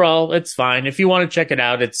overall, it's fine. If you want to check it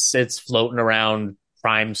out, it's floating around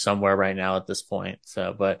Prime somewhere right now at this point.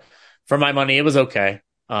 So, but for my money, it was okay.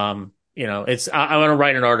 I want to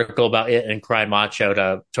write an article about it and Cry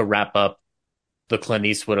Macho to wrap up the Clint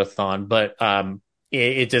Eastwood-a-thon. But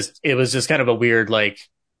it was just kind of a weird, like,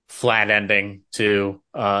 flat ending to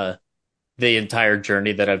the entire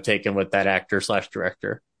journey that I've taken with that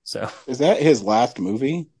actor/director. So, is that his last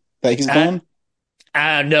movie that he's done?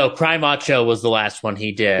 No, Cry Macho was the last one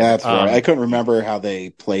he did. That's right. I couldn't remember how they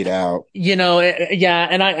played out. Yeah,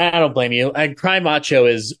 and I don't blame you. And Cry Macho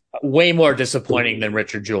is way more disappointing than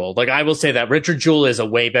Richard Jewell. Like, I will say that Richard Jewell is a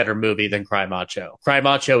way better movie than Cry Macho. Cry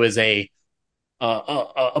Macho is a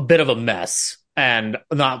bit of a mess, and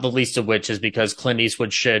not the least of which is because Clint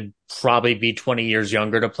Eastwood should probably be 20 years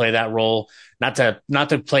younger to play that role. Not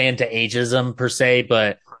to play into ageism per se,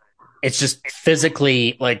 but it's just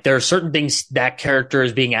physically, like, there are certain things that character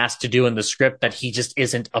is being asked to do in the script that he just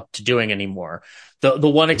isn't up to doing anymore. The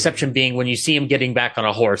one exception being when you see him getting back on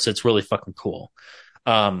a horse, it's really fucking cool.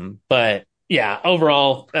 But yeah,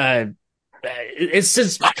 overall, it's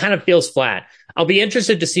just kind of feels flat. I'll be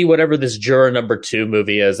interested to see whatever this Juror number 2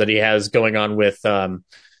 movie is that he has going on with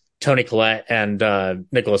Toni Collette and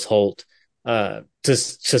Nicholas Hoult, to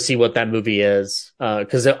see what that movie is,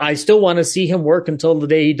 because I still want to see him work until the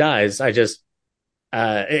day he dies. I just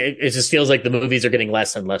it just feels like the movies are getting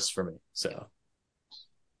less and less for me. So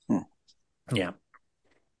yeah.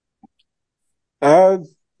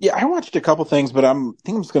 Yeah, I watched a couple things, but I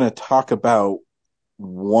think I'm just going to talk about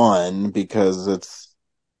one because it's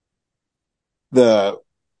so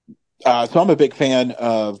I'm a big fan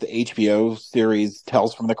of the HBO series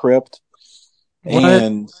Tales from the Crypt. What?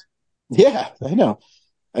 And yeah, I know.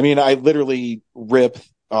 I mean, I literally rip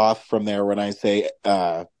off from there when I say,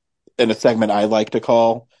 in a segment I like to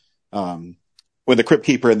call, when the Crypt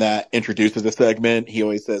Keeper in that introduces a segment, he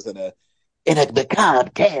always says in a macabre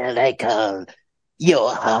tale I call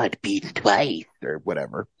your heart beats twice or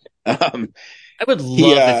whatever. I would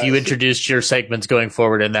love if you introduced your segments going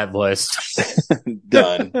forward in that voice.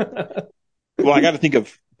 Done. Well, I got to think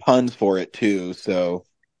of puns for it too. So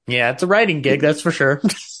yeah, it's a writing gig, that's for sure.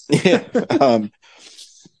 Yeah.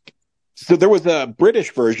 So there was a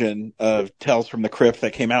British version of Tales from the Crypt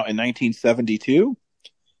that came out in 1972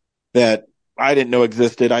 that I didn't know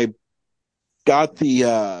existed. I got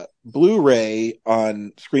the Blu-ray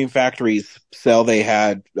on Scream Factory's sale. They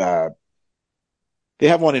have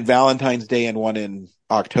one in Valentine's Day and one in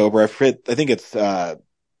October. I think it's Valen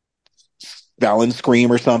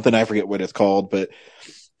Scream or something. I forget what it's called, but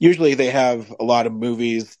usually they have a lot of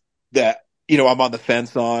movies that, I'm on the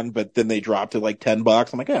fence on, but then they drop to like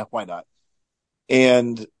 $10. I'm like, yeah, why not?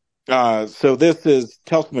 And so this is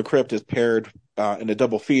Tales from the Crypt is paired in a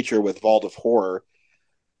double feature with Vault of Horror.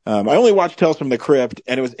 I only watched Tales from the Crypt,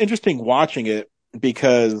 and it was interesting watching it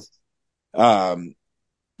because the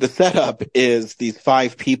setup is these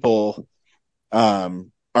 5 people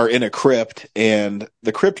are in a crypt, and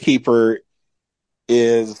the crypt keeper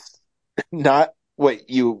is not what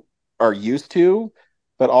you are used to,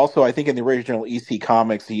 but also I think in the original EC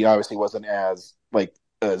comics, he obviously wasn't as like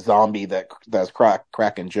a zombie that's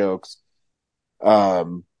cracking jokes.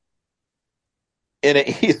 And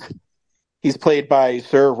he's played by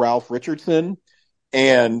Sir Ralph Richardson,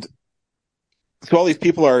 and so all these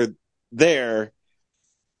people are there,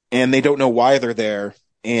 and they don't know why they're there,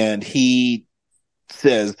 and he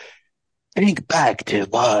says, "Think back to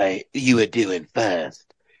why you were doing first."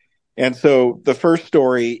 And so the first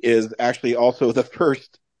story is actually also the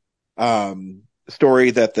first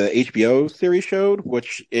story that the HBO series showed,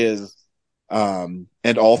 which is And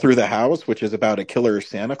All Through the House, which is about a killer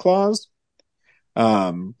Santa Claus.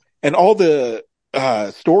 And all the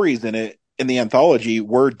stories in it in the anthology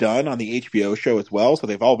were done on the HBO show as well, so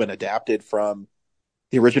they've all been adapted from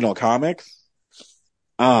the original comics.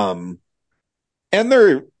 And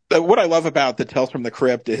what I love about the Tales from the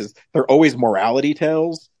Crypt is they're always morality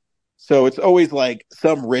tales. So it's always like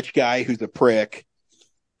some rich guy who's a prick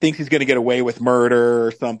thinks he's going to get away with murder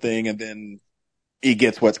or something, and then he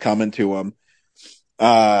gets what's coming to him.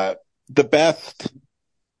 The best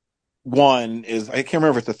one is, I can't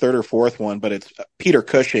remember if it's the third or fourth one, but it's Peter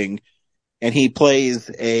Cushing, and he plays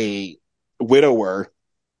a widower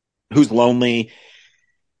who's lonely,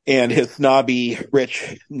 and his snobby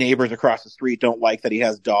rich neighbors across the street don't like that he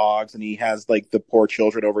has dogs, and he has like the poor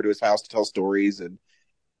children over to his house to tell stories and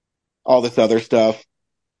all this other stuff.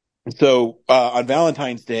 So on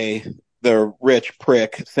Valentine's Day, the rich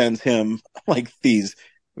prick sends him like these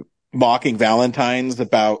mocking valentines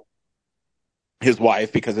about his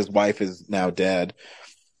wife because his wife is now dead.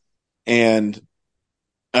 And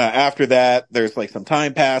after that, there's like some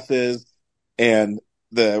time passes, and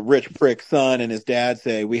the rich prick son and his dad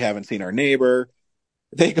say, "We haven't seen our neighbor."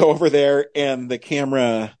 They go over there, and the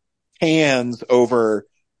camera pans over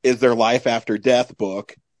Is There Life After Death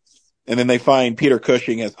book. And then they find Peter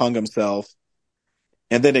Cushing has hung himself.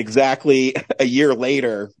 And then exactly a year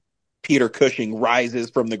later, Peter Cushing rises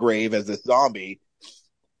from the grave as a zombie.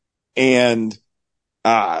 And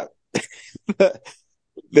the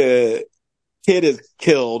kid is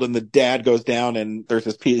killed, and the dad goes down, and there's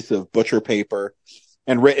this piece of butcher paper,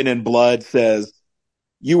 and written in blood says,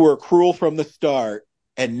 "You were cruel from the start,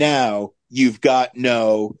 and now you've got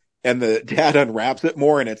no..." And the dad unwraps it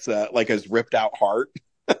more, and it's like his ripped out heart.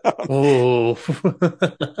 Oh.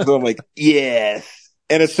 So I'm like, yes.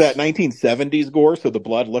 And it's that 1970s gore, so the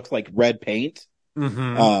blood looks like red paint.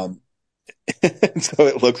 Mm-hmm. So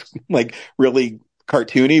it looks like really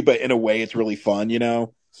cartoony, but in a way it's really fun,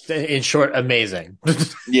 In short, amazing.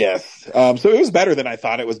 Yes. So it was better than I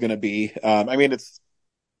thought it was going to be. I mean, it's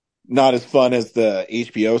not as fun as the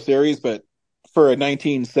HBO series, but for a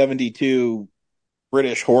 1972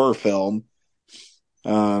 British horror film,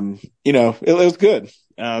 it was good.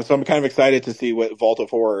 So I'm kind of excited to see what Vault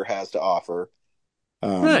of Horror has to offer.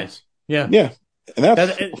 Nice. Yeah. Yeah. And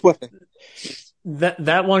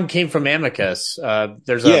that one came from Amicus.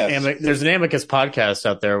 There's an Amicus podcast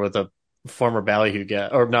out there with a former Ballyhoo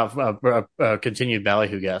guest, or not a continued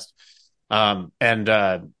Ballyhoo guest.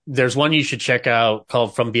 And there's one you should check out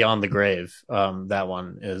called From Beyond the Grave. That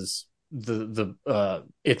one is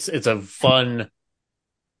it's a fun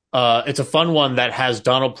one that has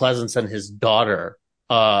Donald Pleasance and his daughter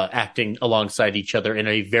acting alongside each other in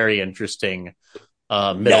a very interesting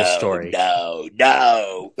middle story. No.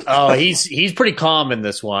 Oh, he's pretty calm in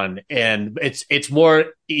this one, and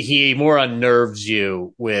he more unnerves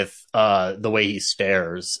you with the way he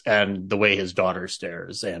stares and the way his daughter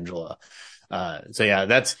stares, Angela. So yeah,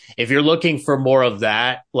 that's, if you're looking for more of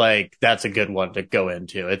that, like, that's a good one to go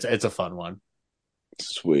into. It's a fun one.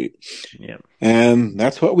 Sweet. Yeah. And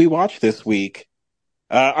that's what we watched this week.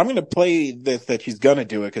 I'm going to play this that she's going to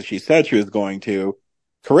do it because she said she was going to.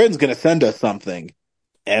 Corinne's going to send us something,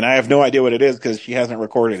 and I have no idea what it is because she hasn't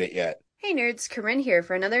recorded it yet. Hey nerds, Corinne here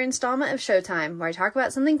for another installment of Showtime, where I talk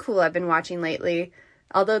about something cool I've been watching lately.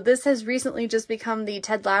 Although this has recently just become the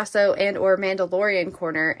Ted Lasso and or Mandalorian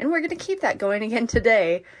corner, and we're going to keep that going again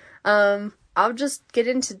today. I'll just get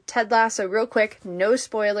into Ted Lasso real quick, no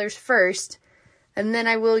spoilers first, and then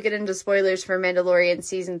I will get into spoilers for Mandalorian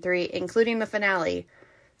Season 3, including the finale.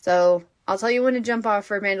 So, I'll tell you when to jump off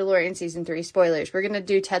for Mandalorian Season 3 spoilers. We're going to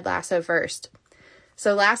do Ted Lasso first.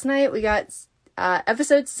 So last night we got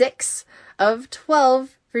episode 6 of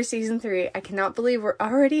 12 for Season 3. I cannot believe we're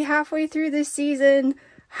already halfway through this season.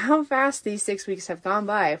 How fast these 6 weeks have gone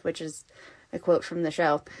by, which is a quote from the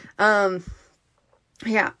show.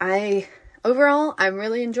 Yeah, overall, I'm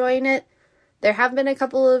really enjoying it. There have been a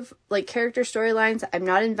couple of, like, character storylines I'm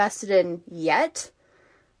not invested in yet,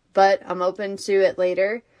 but I'm open to it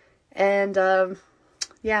later. And,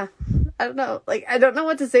 yeah, I don't know. Like, I don't know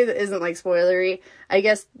what to say that isn't, like, spoilery. I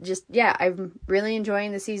guess just, yeah, I'm really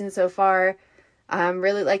enjoying the season so far. I'm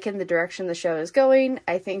really liking the direction the show is going.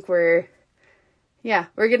 I think we're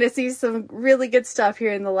going to see some really good stuff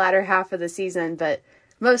here in the latter half of the season, but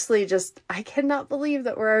mostly just, I cannot believe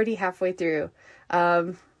that we're already halfway through.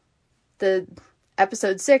 The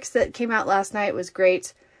episode 6 that came out last night was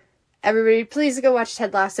great. Everybody, please go watch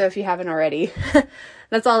Ted Lasso if you haven't already.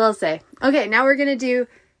 That's all I'll say. Okay, now we're going to do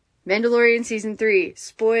Mandalorian Season 3.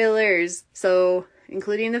 Spoilers. So,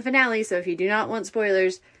 including the finale. So, if you do not want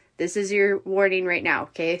spoilers, this is your warning right now.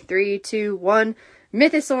 Okay, 3, 2, 1.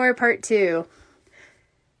 Mythosaur Part 2.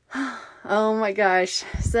 Oh my gosh.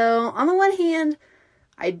 So, on the one hand,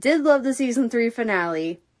 I did love the Season 3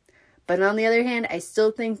 finale. But on the other hand, I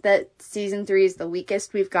still think that Season 3 is the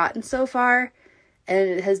weakest we've gotten so far. And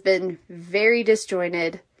it has been very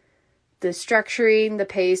disjointed. The structuring, the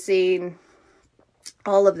pacing,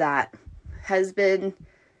 all of that has been,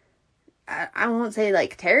 I won't say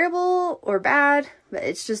like terrible or bad, but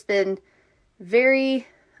it's just been very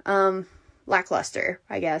lackluster,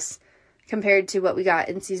 I guess, compared to what we got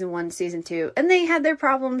in Season 1, Season 2. And they had their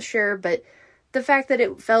problems, sure, but the fact that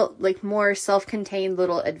it felt like more self-contained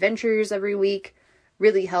little adventures every week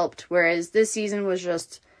really helped, whereas this season was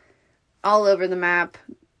just all over the map.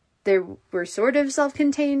 There were sort of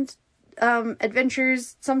self-contained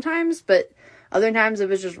adventures sometimes, but other times it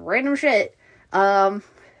was just random shit.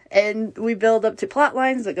 And we build up to plot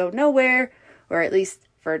lines that go nowhere, or at least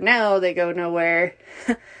for now, they go nowhere.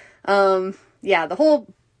 Yeah, the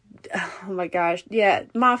whole, oh my gosh, yeah,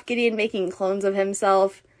 Moff Gideon making clones of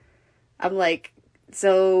himself. I'm like,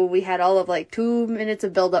 so we had all of like 2 minutes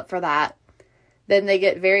of build up for that. Then they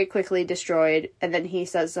get very quickly destroyed, and then he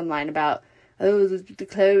says some line about, oh, the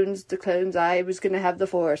clones, I was gonna have the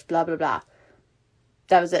Force, blah, blah, blah.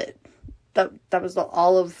 That was it. That was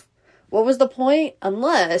all of, what was the point?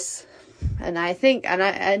 Unless, and I think, and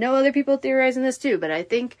I know other people theorizing this too, but I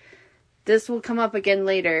think this will come up again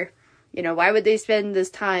later. You know, why would they spend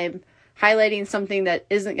this time highlighting something that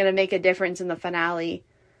isn't going to make a difference in the finale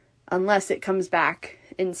unless it comes back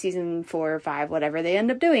in Season 4 or 5, whatever they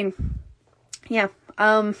end up doing? Yeah.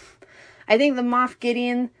 I think the Moff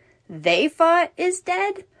Gideon they fought is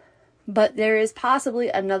dead, but there is possibly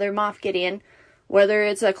another Moff Gideon, whether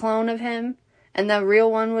it's a clone of him and the real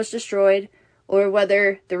one was destroyed, or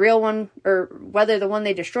whether the real one, or whether the one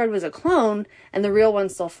they destroyed was a clone and the real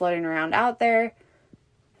one's still floating around out there.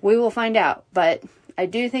 We will find out, but I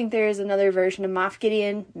do think there is another version of Moff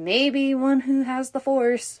Gideon, maybe one who has the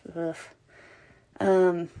Force.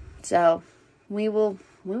 Ugh. So we will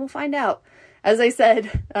find out. As I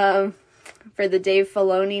said, for the Dave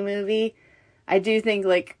Filoni movie, I do think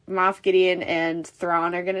like Moff Gideon and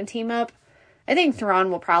Thrawn are going to team up. I think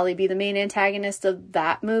Thrawn will probably be the main antagonist of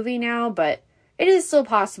that movie now, but it is still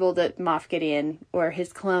possible that Moff Gideon or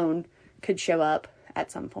his clone could show up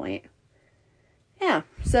at some point. Yeah,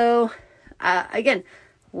 so, again,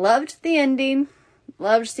 loved the ending.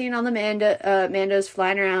 Loved seeing all the Mandos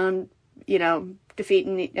flying around, you know,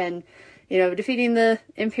 defeating the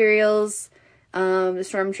Imperials, the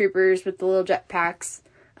stormtroopers with the little jetpacks,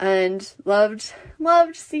 and loved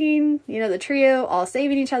seeing, you know, the trio all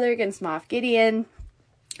saving each other against Moff Gideon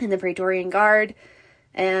and the Praetorian Guard,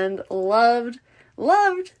 and loved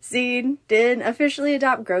seeing Din officially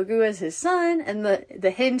adopt Grogu as his son, and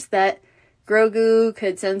the hint that Grogu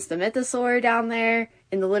could sense the mythosaur down there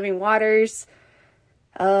in the living waters.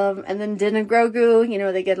 And then Din and Grogu,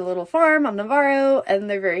 they get a little farm on Navarro, and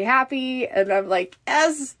they're very happy, and I'm like,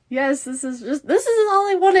 yes, this is all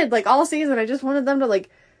I wanted, like, all season. I just wanted them to, like,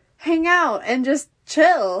 hang out and just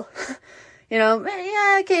chill.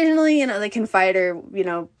 Yeah, occasionally, they can fight or,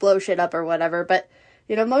 blow shit up or whatever, but,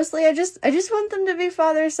 mostly I just want them to be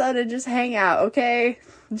father-son and just hang out, okay?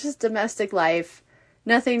 Just domestic life.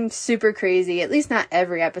 Nothing super crazy, at least not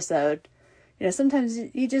every episode. Sometimes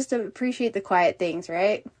you just appreciate the quiet things,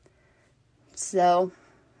 right? So,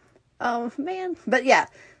 oh man. But yeah,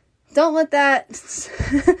 don't let that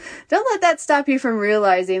stop you from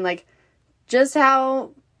realizing, like, just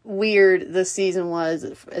how weird this season was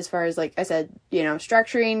as far as, like I said,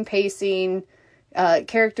 structuring, pacing,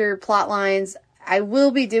 character plot lines. I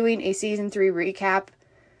will be doing a season 3 recap,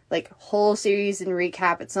 like whole series and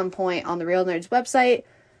recap at some point on the Real Nerds website.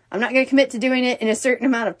 I'm not going to commit to doing it in a certain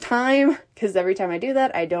amount of time, because every time I do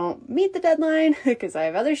that, I don't meet the deadline, because I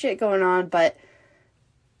have other shit going on, but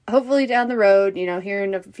hopefully down the road, here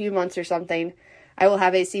in a few months or something, I will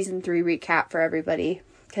have a season 3 recap for everybody,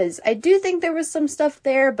 because I do think there was some stuff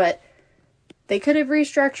there, but they could have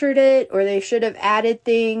restructured it, or they should have added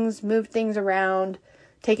things, moved things around,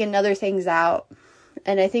 taken other things out,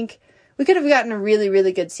 and I think we could have gotten a really,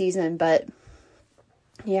 really good season, but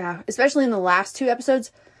yeah, especially in the last 2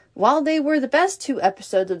 episodes. While they were the best 2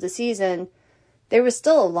 episodes of the season, there was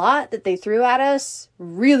still a lot that they threw at us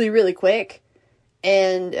really, really quick.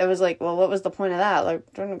 And it was like, well, what was the point of that? Like,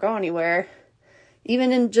 it didn't go anywhere.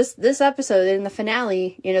 Even in just this episode, in the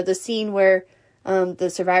finale, the scene where the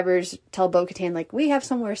survivors tell Bo-Katan, like, we have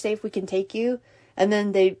somewhere safe we can take you. And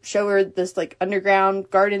then they show her this, like, underground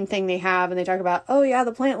garden thing they have. And they talk about, oh, yeah,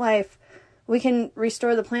 the plant life. We can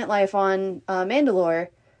restore the plant life on Mandalore.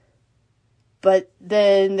 But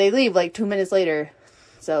then they leave, like, 2 minutes later.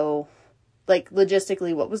 So, like,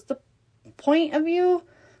 logistically, what was the point of you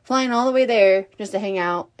flying all the way there just to hang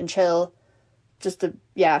out and chill? Just to,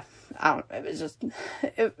 yeah, it was just,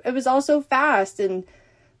 it was all so fast. And,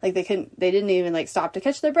 like, they didn't even, like, stop to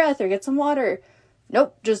catch their breath or get some water.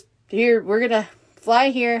 Nope, just here, we're gonna fly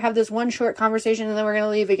here, have this one short conversation, and then we're gonna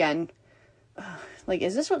leave again. Like,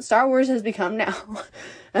 is this what Star Wars has become now?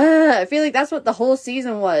 I feel like that's what the whole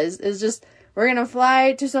season was, is just, we're gonna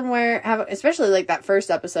fly to somewhere, especially, like, that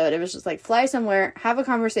first episode, it was just, like, fly somewhere, have a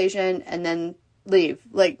conversation, and then leave.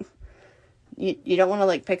 Like, you don't want to,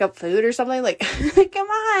 like, pick up food or something? Like, come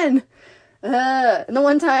on! And the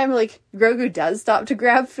one time, like, Grogu does stop to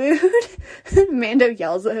grab food, Mando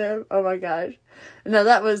yells at him. Oh my gosh. No,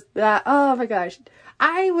 oh my gosh.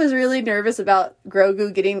 I was really nervous about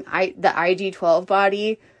Grogu getting the IG-12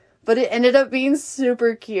 body, but it ended up being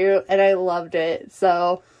super cute, and I loved it.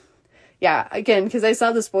 So, yeah, again, because I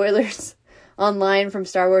saw the spoilers online from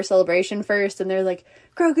Star Wars Celebration first, and they're like,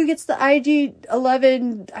 Grogu gets the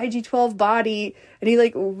IG-11, IG-12 body, and he,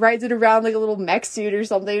 like, rides it around like a little mech suit or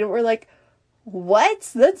something, and we're like,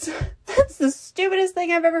 what? That's the stupidest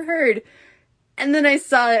thing I've ever heard. And then I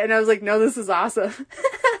saw it, and I was like, no, this is awesome.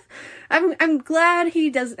 I'm glad he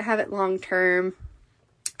doesn't have it long term.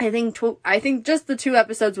 I think just the 2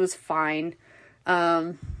 episodes was fine.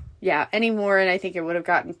 Yeah, any more, and I think it would have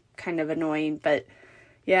gotten kind of annoying, but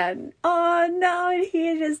yeah. Oh no, and he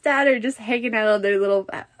and his dad are just hanging out on their little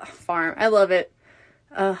farm. I love it.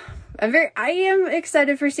 I am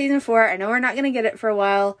excited for season 4. I know we're not gonna get it for a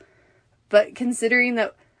while, but considering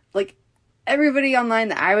that, like, everybody online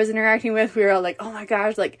that I was interacting with, we were all like, oh my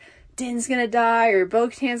gosh, like, Din's gonna die, or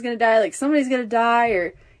Bo-Katan's gonna die, like, somebody's gonna die,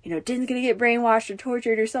 or, Din's gonna get brainwashed or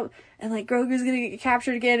tortured or something, and, like, Grogu's gonna get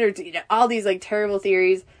captured again, or, all these, like, terrible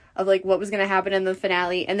theories of, like, what was gonna happen in the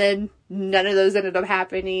finale, and then none of those ended up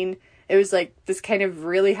happening. It was, like, this kind of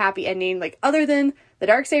really happy ending, like, other than the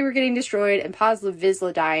Darksaber getting destroyed and Paz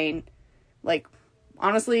Vizsla dying. Like,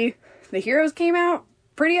 honestly, the heroes came out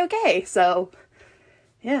pretty okay, so,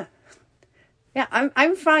 yeah. Yeah,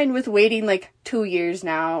 I'm fine with waiting, like, 2 years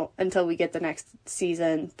now until we get the next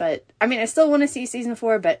season, but, I mean, I still want to see season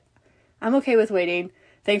 4, but I'm okay with waiting.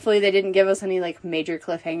 Thankfully, they didn't give us any, like, major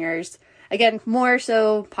cliffhangers. Again, more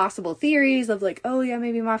so possible theories of, like, oh yeah,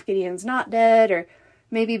 maybe Moff Gideon's not dead, or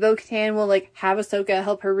maybe Bo-Katan will, like, have Ahsoka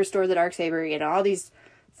help her restore the Darksaber, all these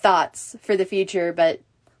thoughts for the future, but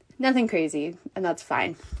nothing crazy, and that's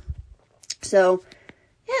fine. So,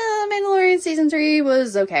 yeah, Mandalorian Season 3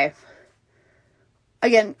 was okay.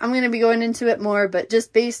 Again, I'm going to be going into it more, but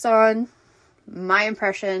just based on my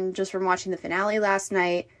impression, just from watching the finale last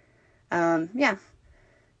night, yeah,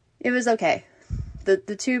 it was okay. The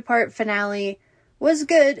 2-part finale was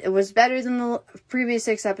good. It was better than the previous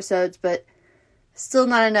 6 episodes, but still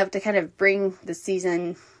not enough to kind of bring the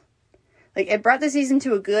season, like, it brought the season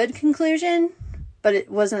to a good conclusion, but it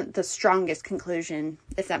wasn't the strongest conclusion,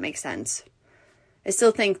 if that makes sense. I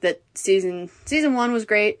still think that season 1 was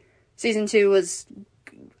great. Season 2 was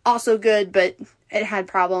also good, but it had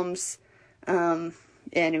problems. And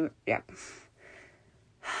yeah.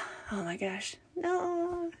 Oh my gosh.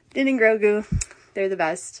 No. Din and Grogu. They're the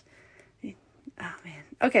best. Oh man.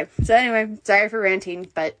 Okay. So anyway, sorry for ranting,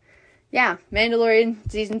 but yeah,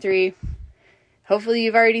 Mandalorian season 3. Hopefully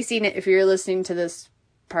you've already seen it if you're listening to this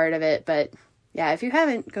part of it, but yeah, if you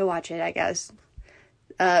haven't, go watch it, I guess.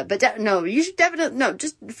 You should definitely,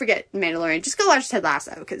 just forget Mandalorian. Just go watch Ted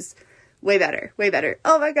Lasso, because way better.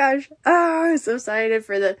 Oh my gosh. Oh, I'm so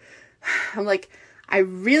excited I'm like, I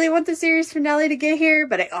really want the series finale to get here,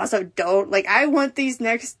 but I also don't. Like, I want these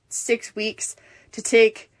next 6 weeks to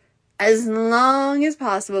take as long as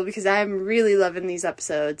possible, because I'm really loving these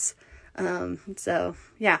episodes. So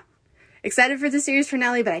yeah, excited for the series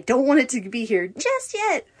finale, but I don't want it to be here just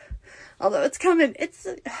yet. Although it's coming.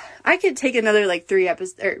 I could take another 3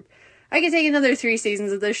 episodes, or I could take another 3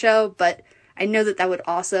 seasons of the show, but I know that would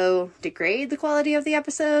also degrade the quality of the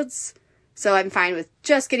episodes. So I'm fine with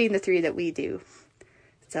just getting the 3 that we do.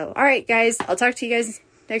 So, alright guys, I'll talk to you guys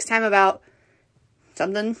next time about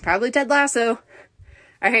something, probably Ted Lasso.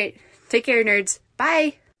 Alright, take care, nerds.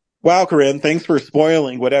 Bye! Wow, Corinne, thanks for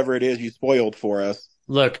spoiling whatever it is you spoiled for us.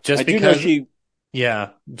 Look, I do know yeah,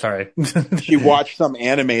 sorry. she watched some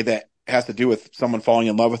anime that has to do with someone falling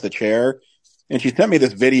in love with a chair, and she sent me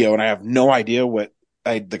this video, and I have no idea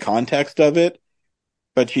the context of it,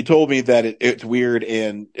 but she told me that it's weird,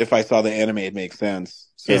 and if I saw the anime, it'd make sense.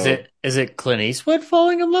 So. Is it Clint Eastwood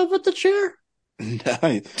falling in love with the chair?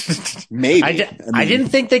 Maybe. I didn't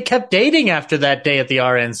think they kept dating after that day at the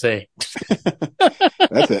RNC.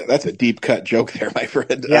 That's a deep cut joke there, my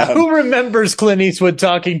friend. Yeah, who remembers Clint Eastwood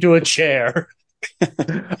talking to a chair?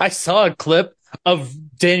 I saw a clip of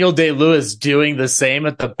Daniel Day-Lewis doing the same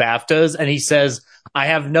at the BAFTAs, and he says, I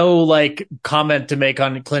have no comment to make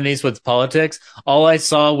on Clint Eastwood's politics. All I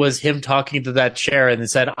saw was him talking to that chair, and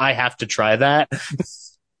said, I have to try that.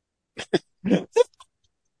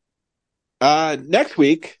 Next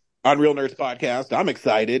week on Real Nerds Podcast, I'm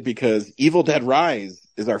excited because Evil Dead Rise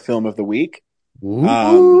is our film of the week.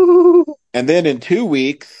 And then in 2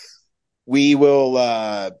 weeks, we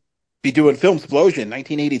will be doing Film Explosion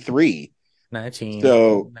 1983.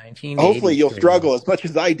 So hopefully you'll struggle as much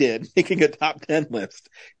as I did making a top 10 list,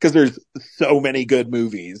 because there's so many good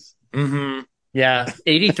movies. Mm-hmm. Yeah,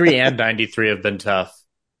 83 and 93 have been tough.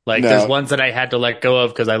 There's ones that I had to let go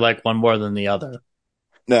of because I like one more than the other.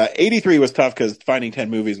 No, 83 was tough because finding 10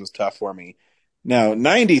 movies was tough for me. Now,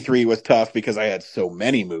 93 was tough because I had so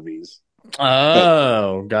many movies.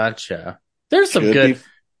 Oh, gotcha. There's some good...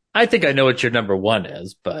 I think I know what your number 1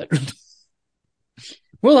 is, but...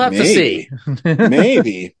 We'll have to see.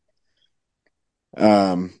 Maybe.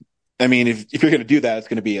 I mean, if you're going to do that, it's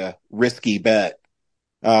going to be a risky bet.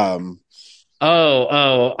 I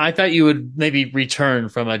thought you would maybe return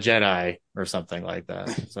from a Jedi or something like that.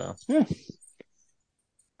 So yeah.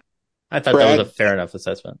 I thought that was a fair enough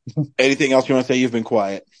assessment. Anything else you want to say? You've been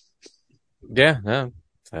quiet. Yeah, no.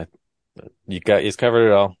 He's covered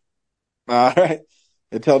it all. All right.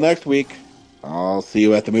 Until next week, I'll see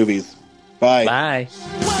you at the movies. Bye. Bye.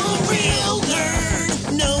 Well, a real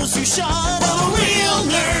nerd knows who shot. A real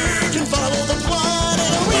nerd can follow the plot.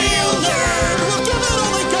 And a real nerd will give it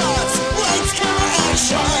all they got. Lights, camera,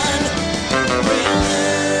 action. Real nerds.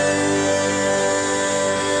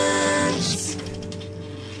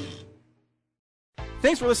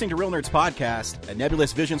 Thanks for listening to Real Nerds Podcast, a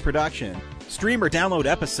Nebulous Visions production. Stream or download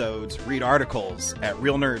episodes, read articles at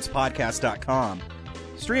realnerdspodcast.com.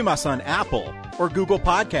 Stream us on Apple or Google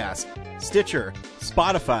Podcasts, Stitcher,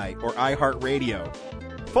 Spotify, or iHeartRadio.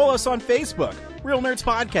 Follow us on Facebook, Real Nerds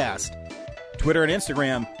Podcast. Twitter and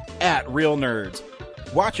Instagram, @Real Nerds.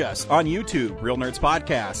 Watch us on YouTube, Real Nerds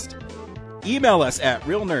Podcast. Email us at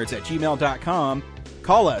realnerds@gmail.com.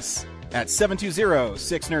 Call us at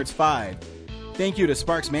 720-6nerds5. Thank you to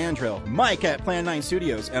Sparks Mandrill, Mike at Plan 9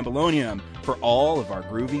 Studios, and Bolognium for all of our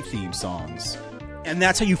groovy theme songs. And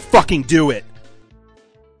that's how you fucking do it!